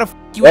 Yeah. How the f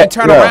you ain't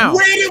turn around?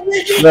 Look,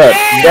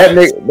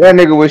 that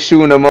nigga was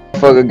shooting a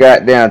motherfucker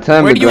goddamn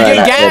tummy. Where do you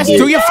get gas?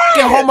 Do your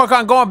fucking homework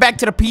on going back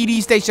to the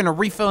PD station and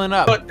refilling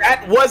up. But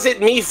that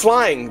wasn't me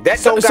flying. That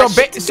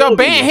so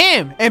ban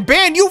him and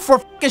ban you for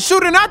fucking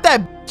shooting out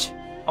that bitch.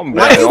 I'm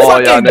like you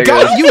fucking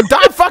you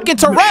die fucking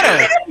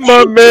Toretta.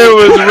 My man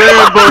was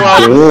Rambo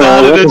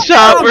outside of the chopper.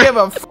 I don't give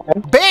a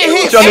fuck. Ban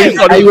him.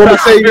 Hey, you wanna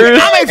say If you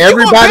gonna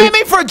everybody? ban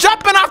me for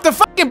jumping off the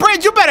fucking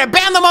bridge, you better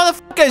ban the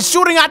motherfucker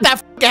shooting out that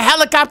fucking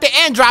helicopter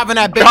and driving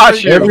that bitch.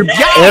 Got you. Everybody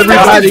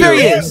got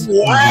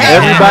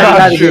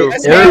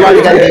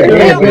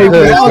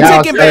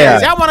to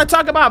get Y'all want to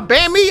talk about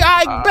ban me?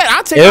 I bet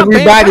I'll take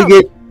everybody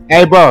get.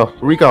 Hey, bro,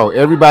 Rico,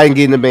 everybody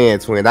getting the ban,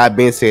 twin. I've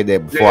been said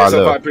that before. I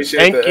love.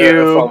 Thank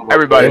you,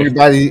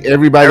 everybody.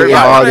 Everybody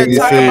involved in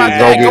this thing.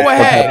 Go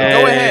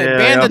ahead.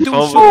 Ban the dude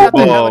shooting out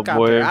the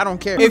helicopter. I don't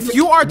care. If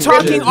you are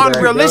talking on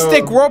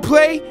realistic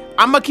roleplay,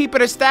 I'm gonna keep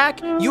it a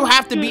stack. You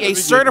have to be a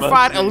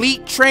certified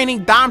elite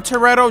training Dom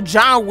Toretto,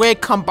 John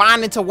Wick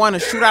combined into one to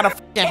shoot out a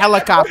fucking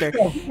helicopter.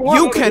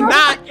 You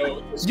cannot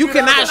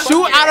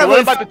shoot out of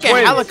a fucking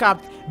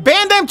helicopter.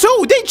 Ban them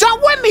too. They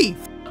jump with me.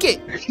 It.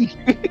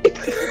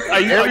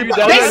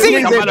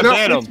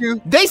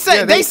 They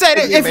said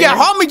if your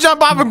homie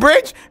jump off a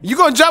bridge, you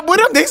gonna jump with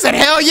him? They said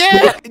hell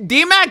yeah.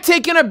 D-Mac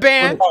taking a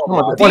ban.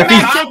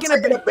 D-Mac taking a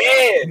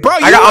ban. Bro,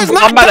 you was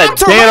not Dom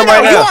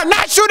Toretto. You are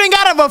not shooting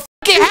out of a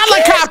fucking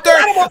helicopter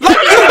like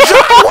you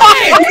John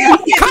Wick.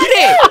 Cut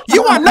it.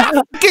 You are not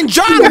fucking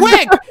John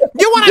Wick.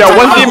 You want to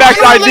what's D-Mac's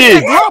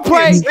ID?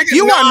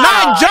 You are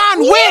not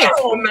John Wick.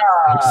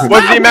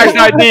 What's D-Mac's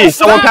ID?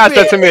 Someone pass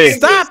that to me.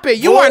 Stop it.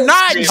 You are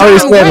not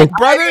John Wick,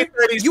 brother.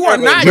 You are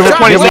not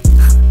John Wick.